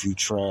 And if you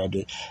tried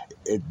it,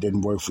 it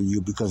didn't work for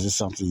you because it's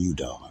something you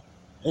done.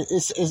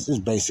 It's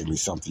basically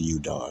something you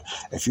done.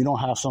 If you don't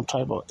have some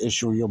type of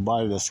issue in your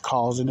body that's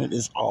causing it,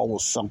 it's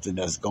always something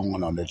that's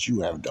going on that you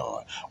have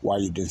done. Why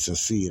you didn't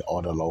succeed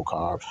on the low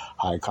carb,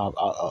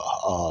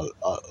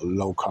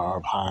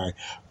 high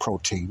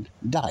protein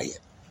diet.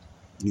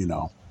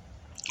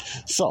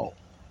 So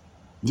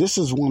this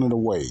is one of the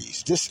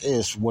ways. This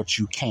is what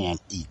you can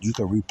eat. You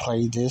can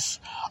replay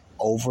this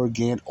over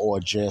again, or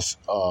just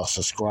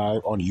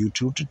subscribe on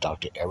YouTube to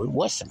Dr. Eric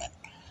Westerman.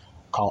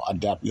 Call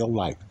Adapt Your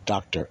Life,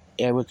 Dr.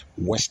 Eric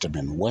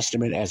Westerman.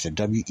 Westerman as a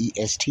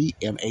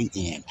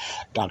Westman.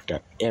 Dr.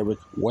 Eric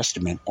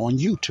Westerman on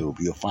YouTube.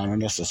 You'll find him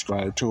there,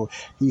 subscribe to it.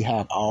 He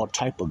have all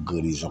type of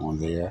goodies on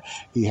there.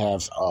 He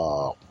has,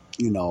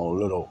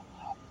 little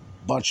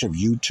bunch of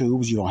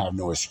YouTubes. You don't have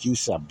no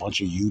excuse. A bunch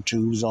of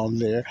YouTubes on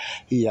there.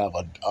 He have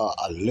a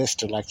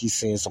list, like he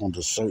says, on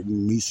the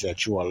certain meats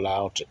that you're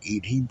allowed to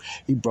eat. He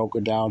broke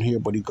it down here,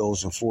 but he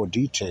goes in full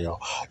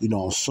detail.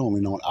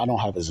 Assuming I don't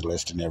have his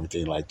list and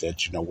everything like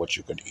that. What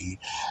you can eat,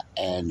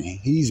 and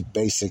he's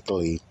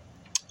basically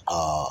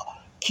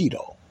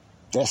keto.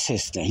 That's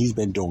his thing. He's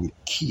been doing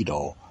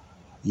keto,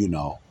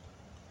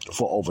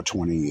 for over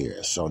 20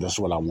 years. So that's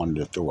what I wanted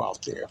to throw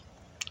out there.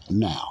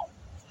 Now,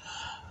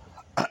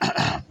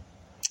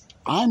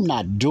 I'm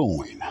not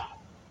doing,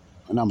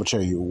 and I'm going to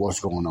tell you what's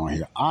going on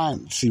here.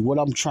 What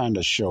I'm trying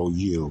to show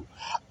you,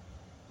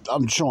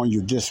 I'm showing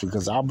you this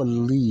because I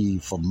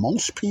believe for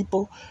most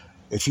people,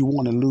 if you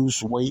want to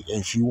lose weight,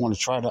 if you want to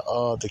try the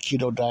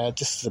keto diet,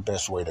 this is the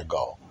best way to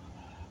go.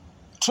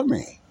 To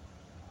me,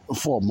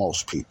 for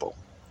most people,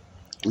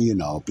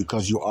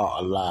 because you are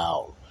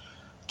allowed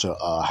to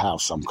have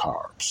some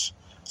carbs.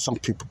 Some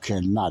people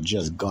cannot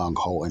just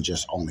gung-ho and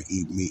just only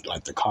eat meat,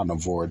 like the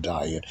carnivore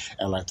diet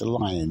and like the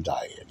lion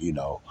diet,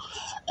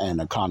 and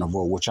the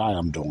carnivore, which I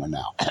am doing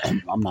now.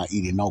 I'm not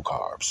eating no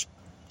carbs.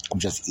 I'm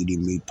just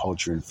eating meat,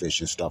 poultry, and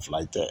fish and stuff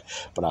like that.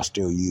 But I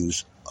still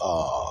use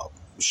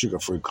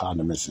sugar-free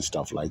condiments and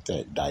stuff like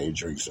that, diet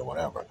drinks or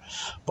whatever.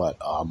 But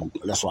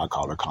that's why I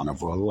call it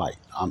carnivore light.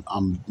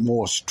 I'm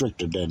more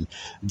stricter than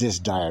this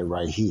diet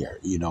right here,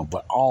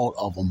 but all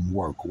of them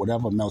work.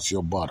 Whatever melts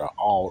your butter,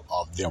 all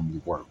of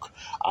them work.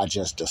 I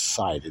just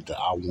decided that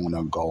I want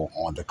to go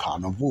on the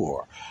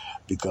carnivore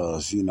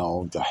because,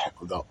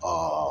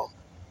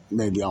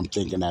 maybe I'm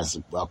thinking as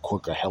a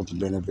quicker health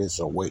benefits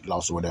or weight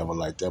loss or whatever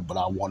like that, but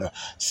I want to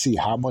see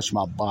how much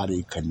my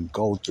body can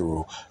go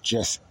through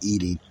just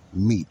eating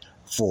meat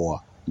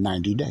for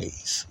 90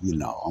 days.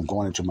 I'm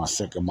going into my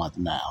second month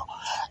now,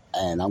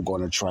 and I'm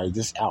going to try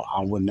this out.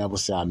 I would never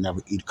say I never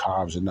eat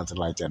carbs or nothing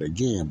like that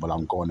again, but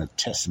I'm going to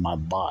test my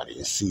body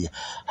and see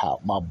how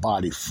my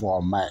body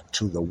format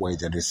to the way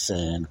that it's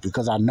saying,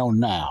 because I know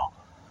now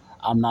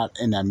I'm not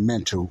in that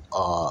mental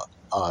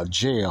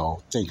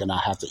jail thinking I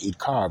have to eat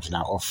carbs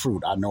now or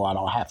fruit. I know I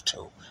don't have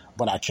to,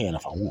 but I can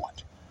if I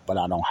want. But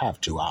I don't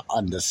have to. I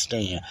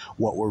understand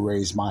what will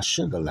raise my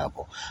sugar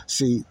level.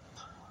 See,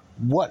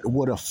 what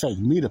would affect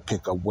me to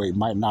pick up weight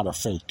might not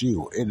affect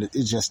you. It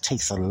just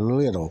takes a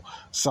little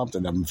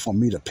something for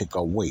me to pick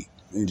up weight.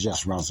 It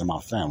just runs in my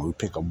family. We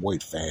pick up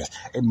weight fast.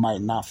 It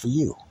might not for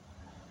you.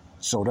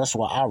 So that's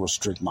why I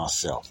restrict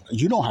myself.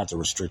 You don't have to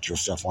restrict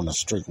yourself on the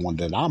strict one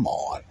that I'm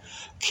on.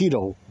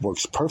 Keto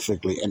works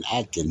perfectly in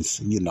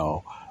Atkins,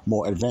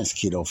 more advanced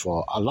keto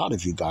for a lot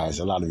of you guys,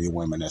 a lot of you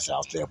women that's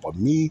out there. But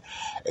me,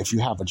 if you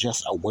have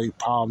just a weight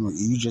problem,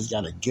 you just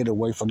got to get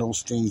away from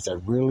those things that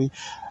really,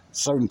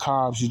 certain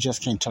carbs, you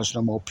just can't touch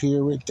no more,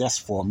 period. That's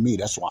for me.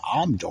 That's why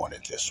I'm doing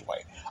it this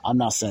way. I'm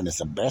not saying it's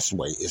the best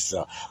way. It's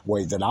the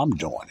way that I'm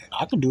doing it.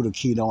 I can do the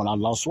keto and I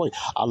lost weight.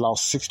 I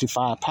lost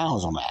 65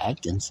 pounds on the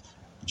Atkins,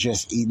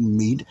 just eating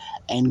meat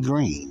and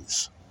green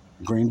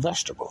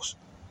vegetables,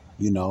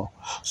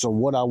 So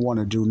what I want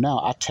to do now,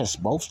 I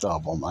test both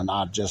of them, and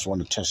I just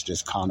want to test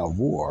this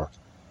carnivore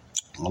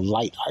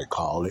light, I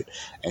call it,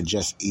 and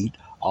just eat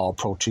all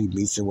protein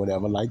meats and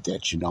whatever like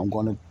that. I'm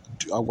going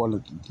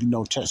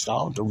to test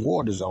all the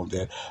waters on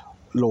that,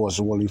 Lord's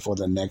willing, for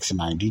the next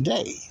 90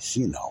 days,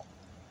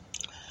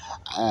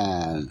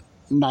 And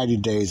 90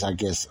 days, I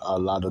guess a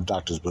lot of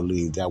doctors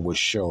believe that will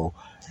show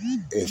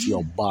if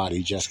your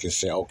body just can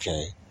say,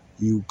 okay,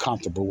 you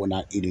comfortable with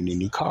not eating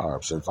any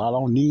carbs. If I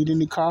don't need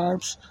any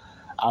carbs,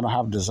 I don't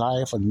have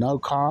desire for no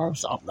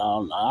carbs.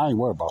 I ain't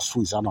worried about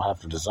sweets. I don't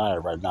have the desire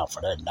right now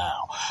for that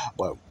now.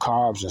 But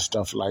carbs and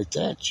stuff like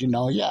that,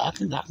 I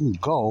can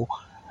go,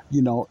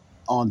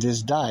 on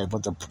this diet.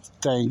 But the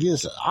thing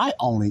is, I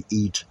only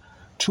eat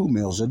 2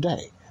 meals a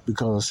day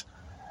because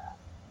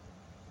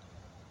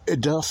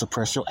it does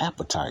suppress your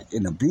appetite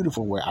in a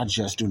beautiful way. I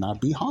just do not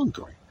be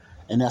hungry.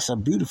 And that's a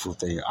beautiful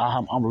thing.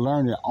 I'm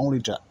learning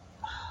only to,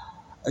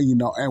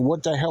 and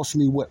what that helps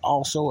me with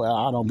also,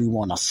 I don't be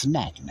wanting to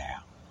snack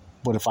now.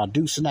 But if I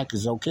do snack,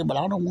 it's okay. But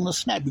I don't want to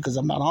snack because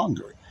I'm not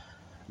hungry.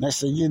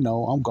 Next thing you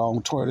know, I'm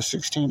going 12 to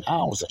 16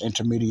 hours of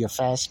intermediate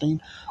fasting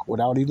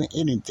without even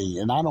anything.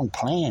 And I don't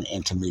plan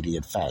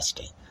intermediate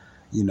fasting.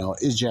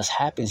 It just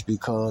happens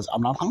because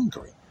I'm not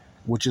hungry,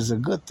 which is a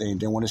good thing.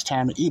 Then when it's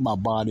time to eat, my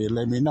body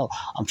let me know.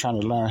 I'm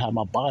trying to learn how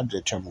my body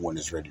determines when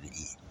it's ready to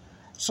eat.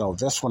 So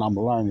that's what I'm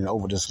learning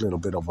over this little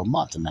bit of a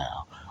month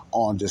now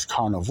on this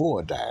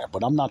carnivore diet.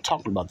 But I'm not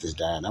talking about this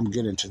diet. I'm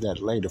getting to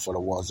that later for the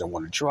ones that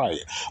want to try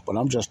it. But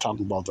I'm just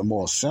talking about the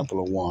more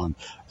simpler one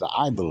that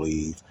I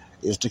believe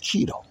is the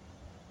keto.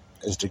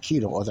 is the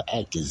keto or the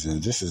Atkins,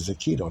 and this is the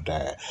keto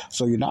diet.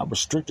 So you're not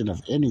restricted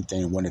of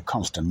anything when it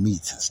comes to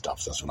meats and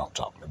stuff. That's what I'm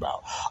talking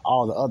about.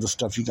 All the other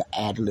stuff you can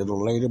add a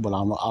little later, but I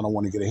don't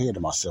want to get ahead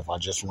of myself. I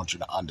just want you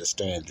to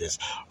understand this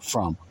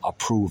from a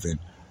proven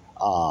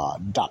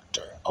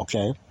doctor.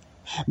 Okay.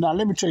 Now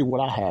let me tell you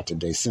what I had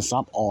today. Since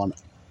I'm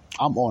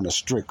on a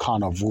strict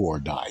carnivore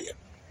diet.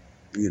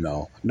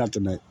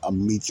 Nothing but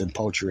meats and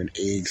poultry and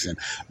eggs and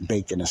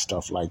bacon and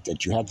stuff like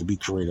that. You have to be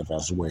creative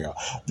as well.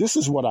 This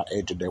is what I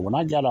ate today. When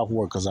I got off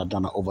work, because I've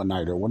done an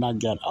overnighter, when I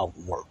got off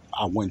work,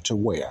 I went to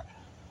where?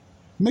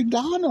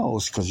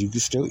 McDonald's, because you can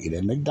still eat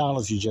at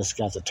McDonald's. You just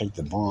got to take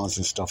the buns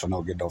and stuff and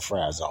don't get no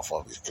fries off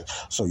of it.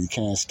 So you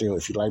can still,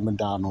 if you like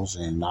McDonald's,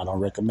 and I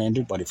don't recommend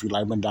it, but if you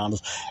like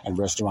McDonald's and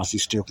restaurants, you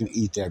still can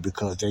eat there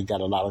because they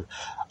got a lot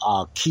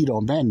of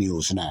keto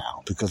menus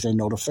now, because they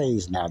know the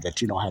phase now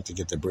that you don't have to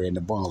get the bread and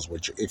the buns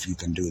with you if you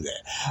can do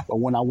that. But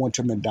when I went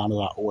to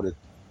McDonald's, I ordered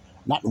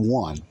not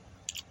one,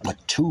 but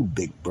 2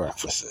 big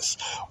breakfasts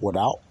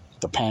without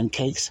the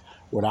pancakes,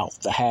 without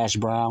the hash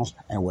browns,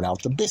 and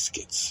without the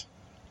biscuits.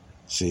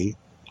 See,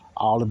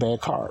 all the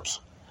bad carbs,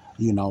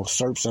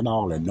 syrups and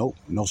all that. Nope,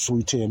 no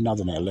sweet tea and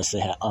nothing there, unless they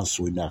had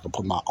unsweetened. I could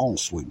put my own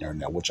sweetener in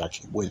there, which I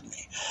keep with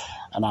me.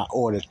 And I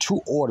ordered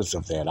 2 orders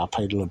of that. I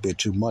paid a little bit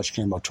too much,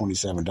 came up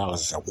 $27. I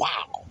said,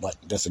 wow, but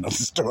that's another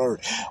story.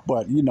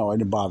 But, it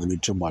didn't bother me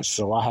too much.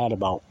 So I had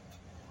about,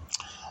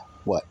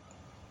 what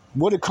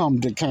it came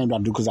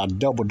down to, because I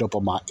doubled up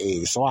on my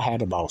eggs. So I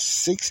had about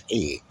 6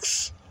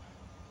 eggs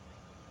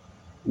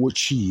with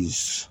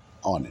cheese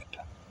on it.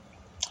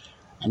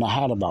 And I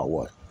had about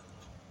about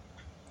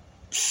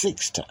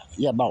 6 to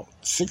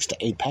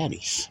 8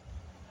 patties.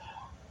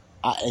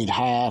 I ate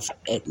half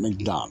at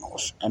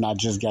McDonald's, and I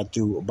just got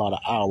through about an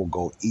hour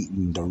ago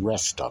eating the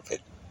rest of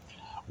it,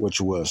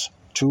 which was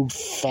 2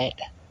 fat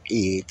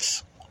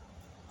eggs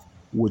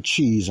with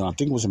cheese, and I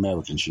think it was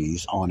American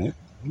cheese on it,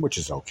 which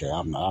is okay.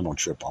 I don't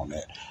trip on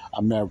that.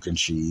 American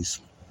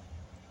cheese,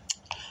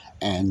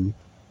 and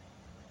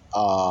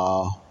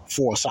 4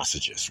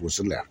 sausages was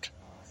left.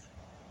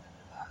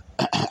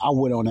 I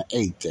went on and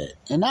ate that.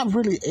 And I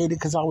really ate it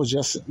because I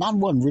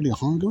wasn't really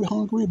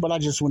hungry, but I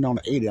just went on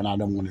and ate it, and I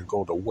didn't want to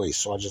go to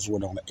waste. So I just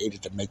went on and ate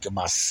it to make it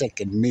my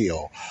second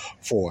meal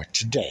for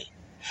today.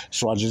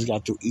 So I just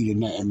got through eating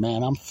that, and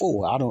man, I'm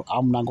full.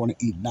 I'm not going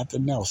to eat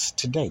nothing else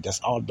today.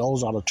 Those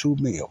are the 2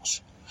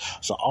 meals.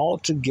 So all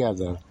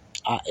together,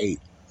 I ate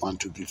 1,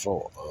 2, 3,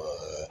 4,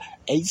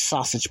 8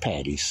 sausage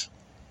patties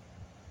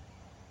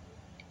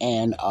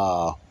and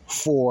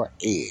 4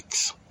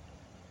 eggs.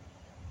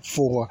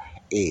 4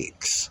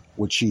 eggs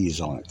with cheese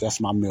on it.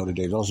 That's my meal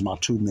today. Those are my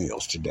 2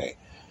 meals today.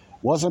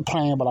 Wasn't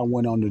planned, but I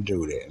went on to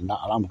do that, and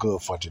I'm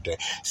good for today.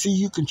 See,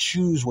 you can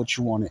choose what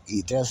you want to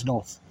eat. There's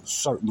no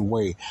certain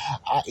way.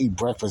 I eat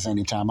breakfast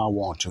anytime I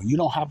want to. You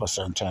don't have a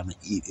certain time to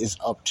eat. It's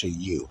up to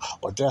you.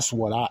 But that's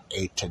what I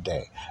ate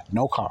today.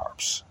 No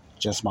carbs,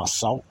 just my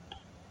salt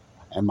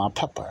and my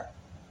pepper.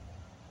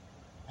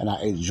 And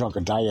I drank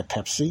a Diet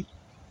Pepsi.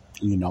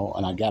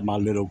 And I got my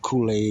little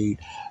Kool-Aid,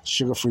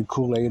 sugar-free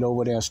Kool-Aid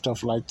over there,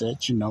 stuff like that,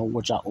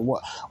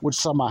 which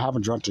some I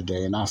haven't drunk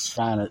today, and I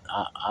find it,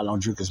 I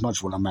don't drink as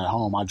much when I'm at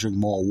home. I drink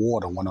more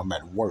water when I'm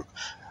at work,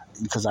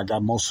 because I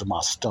got most of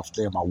my stuff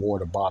there, my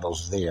water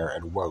bottles there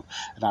at work,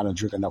 and I don't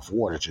drink enough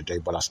water today,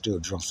 but I still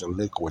drink some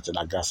liquids, and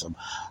I got some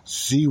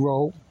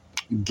zero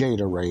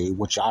Gatorade,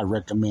 which I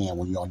recommend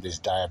when you're on this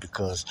diet,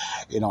 because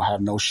it don't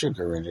have no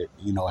sugar in it.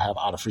 Have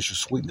artificial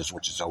sweetness,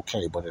 which is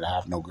okay, but it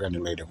have no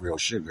granulated real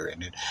sugar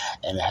in it,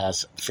 and it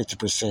has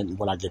 50%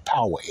 what I get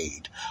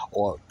Powerade,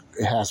 or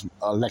it has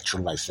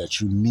electrolytes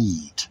that you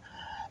need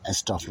and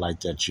stuff like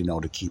that,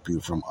 to keep you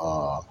from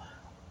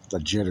the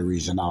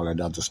jitteries and all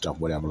that other stuff,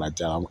 whatever like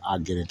that. I'll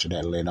get into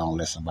that later on,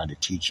 let somebody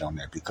teach on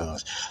that,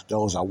 because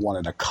those are one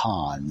of the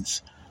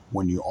cons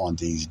when you're on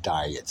these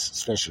diets,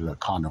 especially the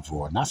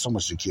carnivore. Not so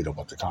much the keto,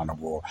 but the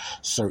carnivore.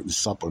 Certain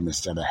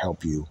supplements that'll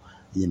help you,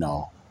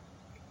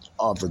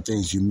 other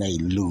things you may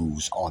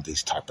lose on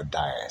these type of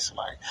diets.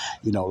 Like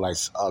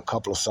a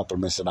couple of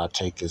supplements that I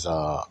take is,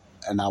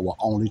 and I will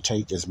only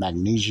take, is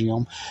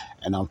magnesium,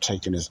 and I'm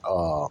taking this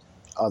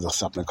other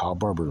supplement called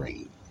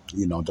berberine.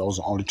 Those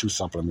are only 2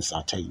 supplements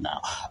I take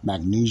now.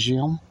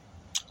 Magnesium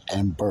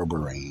and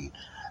berberine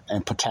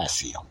and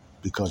potassium,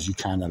 because you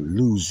kind of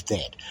lose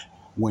that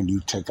when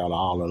you take out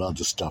all the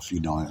other stuff,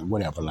 and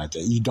whatever like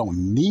that. You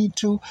don't need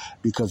to,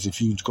 because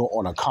if you go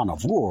on a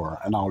carnivore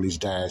and all these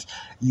diets,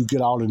 you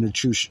get all the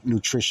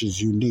nutritions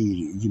you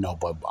need,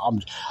 but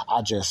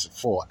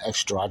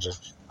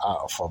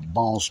for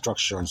bone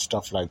structure and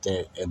stuff like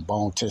that, and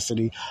bone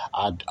tensity,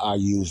 I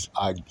use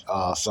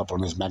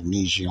supplements.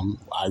 Magnesium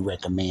I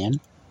recommend,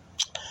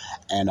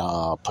 and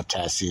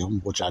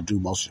potassium, which I do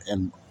most,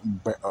 and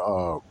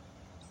I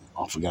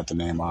forgot the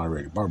name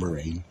already,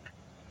 berberine.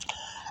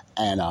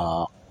 And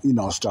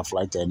stuff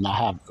like that. And I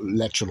have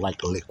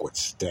electrolyte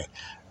liquids that,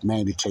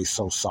 man, it tastes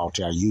so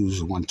salty. I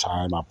used one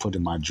time, I put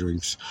in my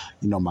drinks,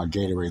 my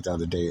Gatorade the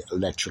other day,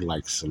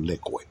 electrolytes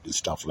liquid and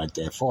stuff like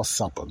that for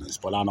supplements.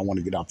 But I don't want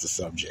to get off the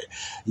subject,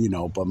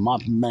 But my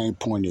main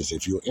point is,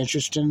 if you're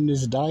interested in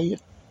this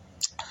diet,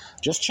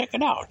 just check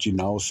it out,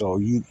 So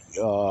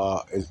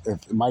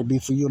it might be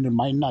for you and it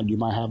might not. You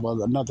might have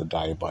another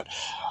diet, but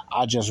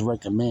I just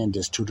recommend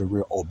this to the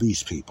real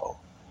obese people.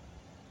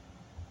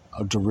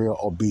 The real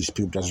obese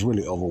people that's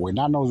really overweight.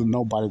 Not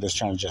nobody that's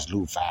trying to just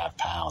lose 5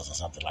 pounds or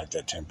something like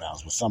that, 10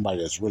 pounds, but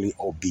somebody that's really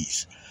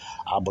obese.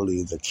 I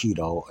believe the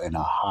keto and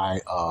the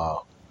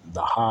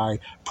high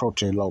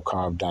protein, low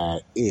carb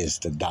diet is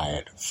the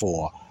diet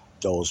for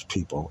those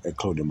people,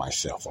 including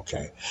myself,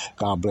 okay?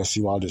 God bless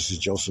you all. This is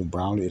Joseph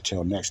Brownlee.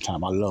 Until next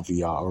time, I love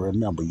you all.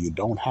 Remember, you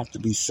don't have to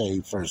be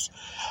saved first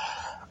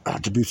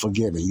to be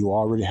forgiven. You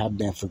already have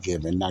been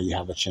forgiven. Now you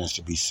have a chance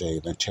to be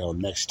saved. Until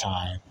next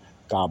time,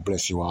 God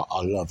bless you all.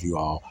 I love you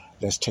all.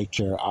 Let's take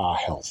care of our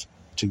health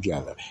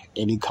together.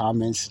 Any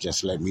comments,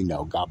 just let me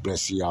know. God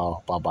bless you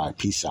all. Bye-bye.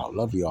 Peace out.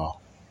 Love you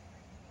all.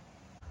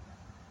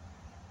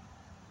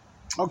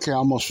 Okay, I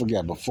almost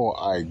forget before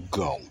I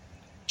go.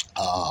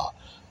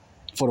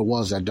 For the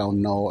ones that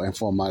don't know, and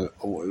for my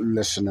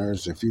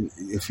listeners, if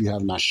you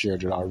have not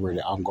shared it already,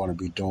 I'm going to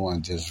be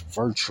doing this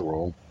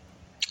virtual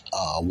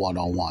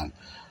one-on-one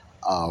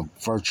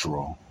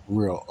virtual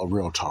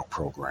real talk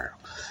program.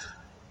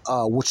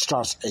 Which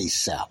starts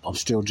ASAP. I'm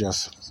still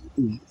just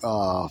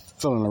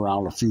filling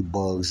around a few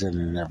bugs in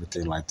it and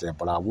everything like that.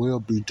 But I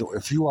will be doing,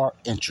 if you are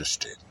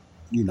interested,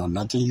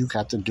 nothing you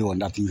have to do and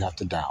nothing you have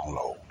to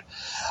download.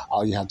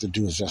 All you have to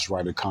do is just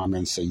write a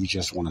comment, say you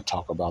just want to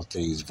talk about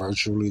things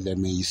virtually. That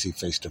means you see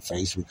face to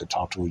face. We could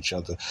talk to each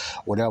other,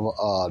 whatever,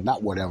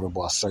 not whatever,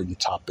 but certain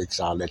topics.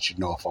 I'll let you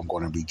know if I'm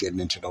going to be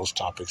getting into those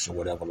topics or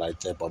whatever like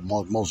that. But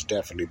most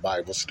definitely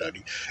Bible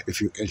study.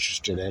 If you're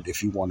interested in it,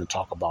 if you want to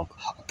talk about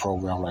a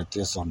program like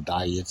this on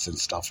diets and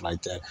stuff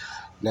like that,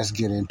 let's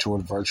get into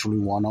it virtually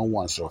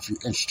one-on-one. So if you're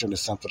interested in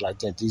something like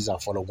that, these are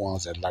for the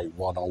ones that like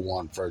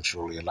one-on-one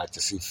virtually and like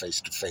to see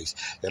face-to-face.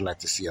 They like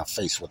to see a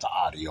face with the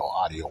audio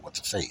with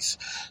the face.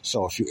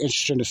 So if you're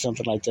interested in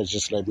something like that,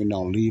 just let me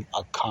know. Leave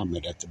a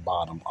comment at the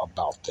bottom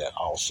about that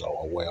also.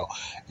 Or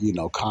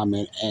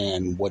comment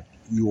and what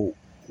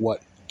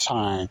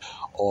time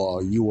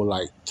or you would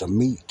like to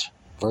meet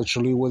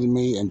virtually with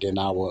me, and then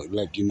I will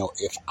let you know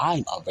if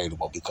I'm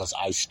available, because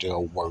I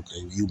still work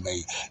and you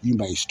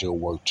may still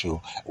work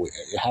too.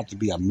 It has to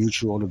be a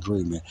mutual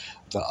agreement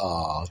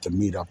to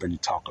meet up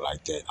and talk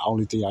like that.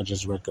 Only thing I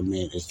just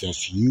recommend is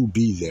that you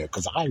be there,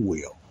 because I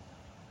will.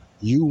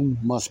 You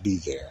must be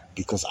there,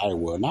 because I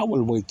will. And I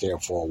will wait there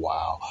for a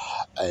while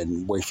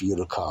and wait for you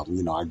to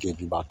come. I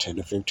give you about 10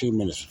 to 15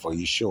 minutes before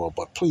you show up.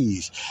 But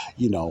please,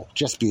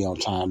 just be on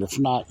time. If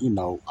not,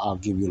 I'll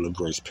give you a little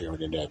grace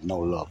period in that. No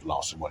love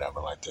lost or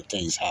whatever like that.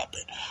 Things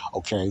happen.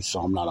 Okay? So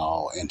I'm not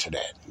all into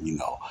that,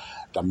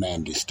 the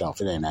mandy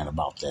stuff. It ain't that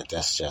about that.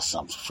 That's just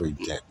something free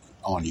that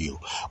on you.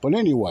 But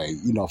anyway,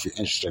 if you're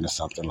interested in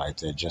something like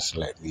that, just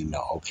let me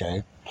know.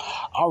 Okay?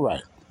 All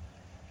right.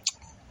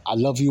 I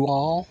love you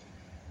all.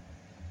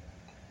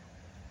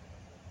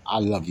 I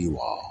love you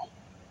all.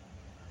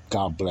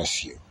 God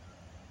bless you.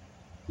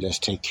 Let's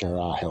take care of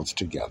our health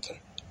together.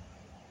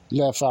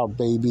 Laugh out,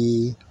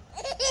 baby.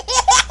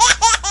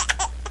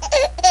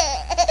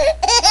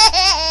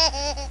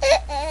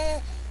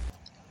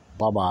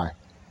 Bye-bye.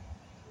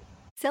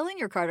 Selling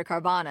your car to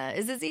Carvana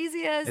is as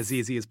easy as... As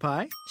easy as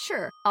pie?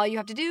 Sure. All you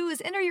have to do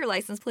is enter your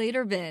license plate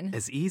or VIN.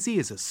 As easy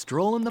as a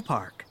stroll in the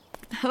park.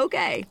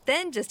 Okay,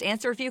 then just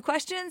answer a few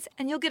questions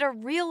and you'll get a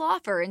real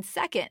offer in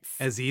seconds.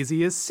 As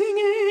easy as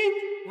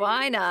singing.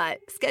 Why not?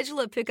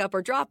 Schedule a pickup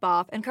or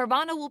drop-off and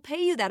Carvana will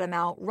pay you that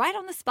amount right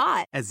on the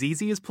spot. As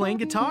easy as playing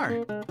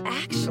guitar.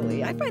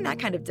 Actually, I find that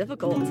kind of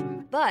difficult.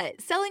 But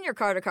selling your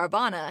car to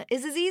Carvana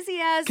is as easy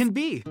as... Can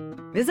be.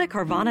 Visit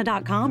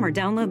Carvana.com or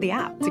download the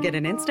app to get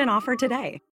an instant offer today.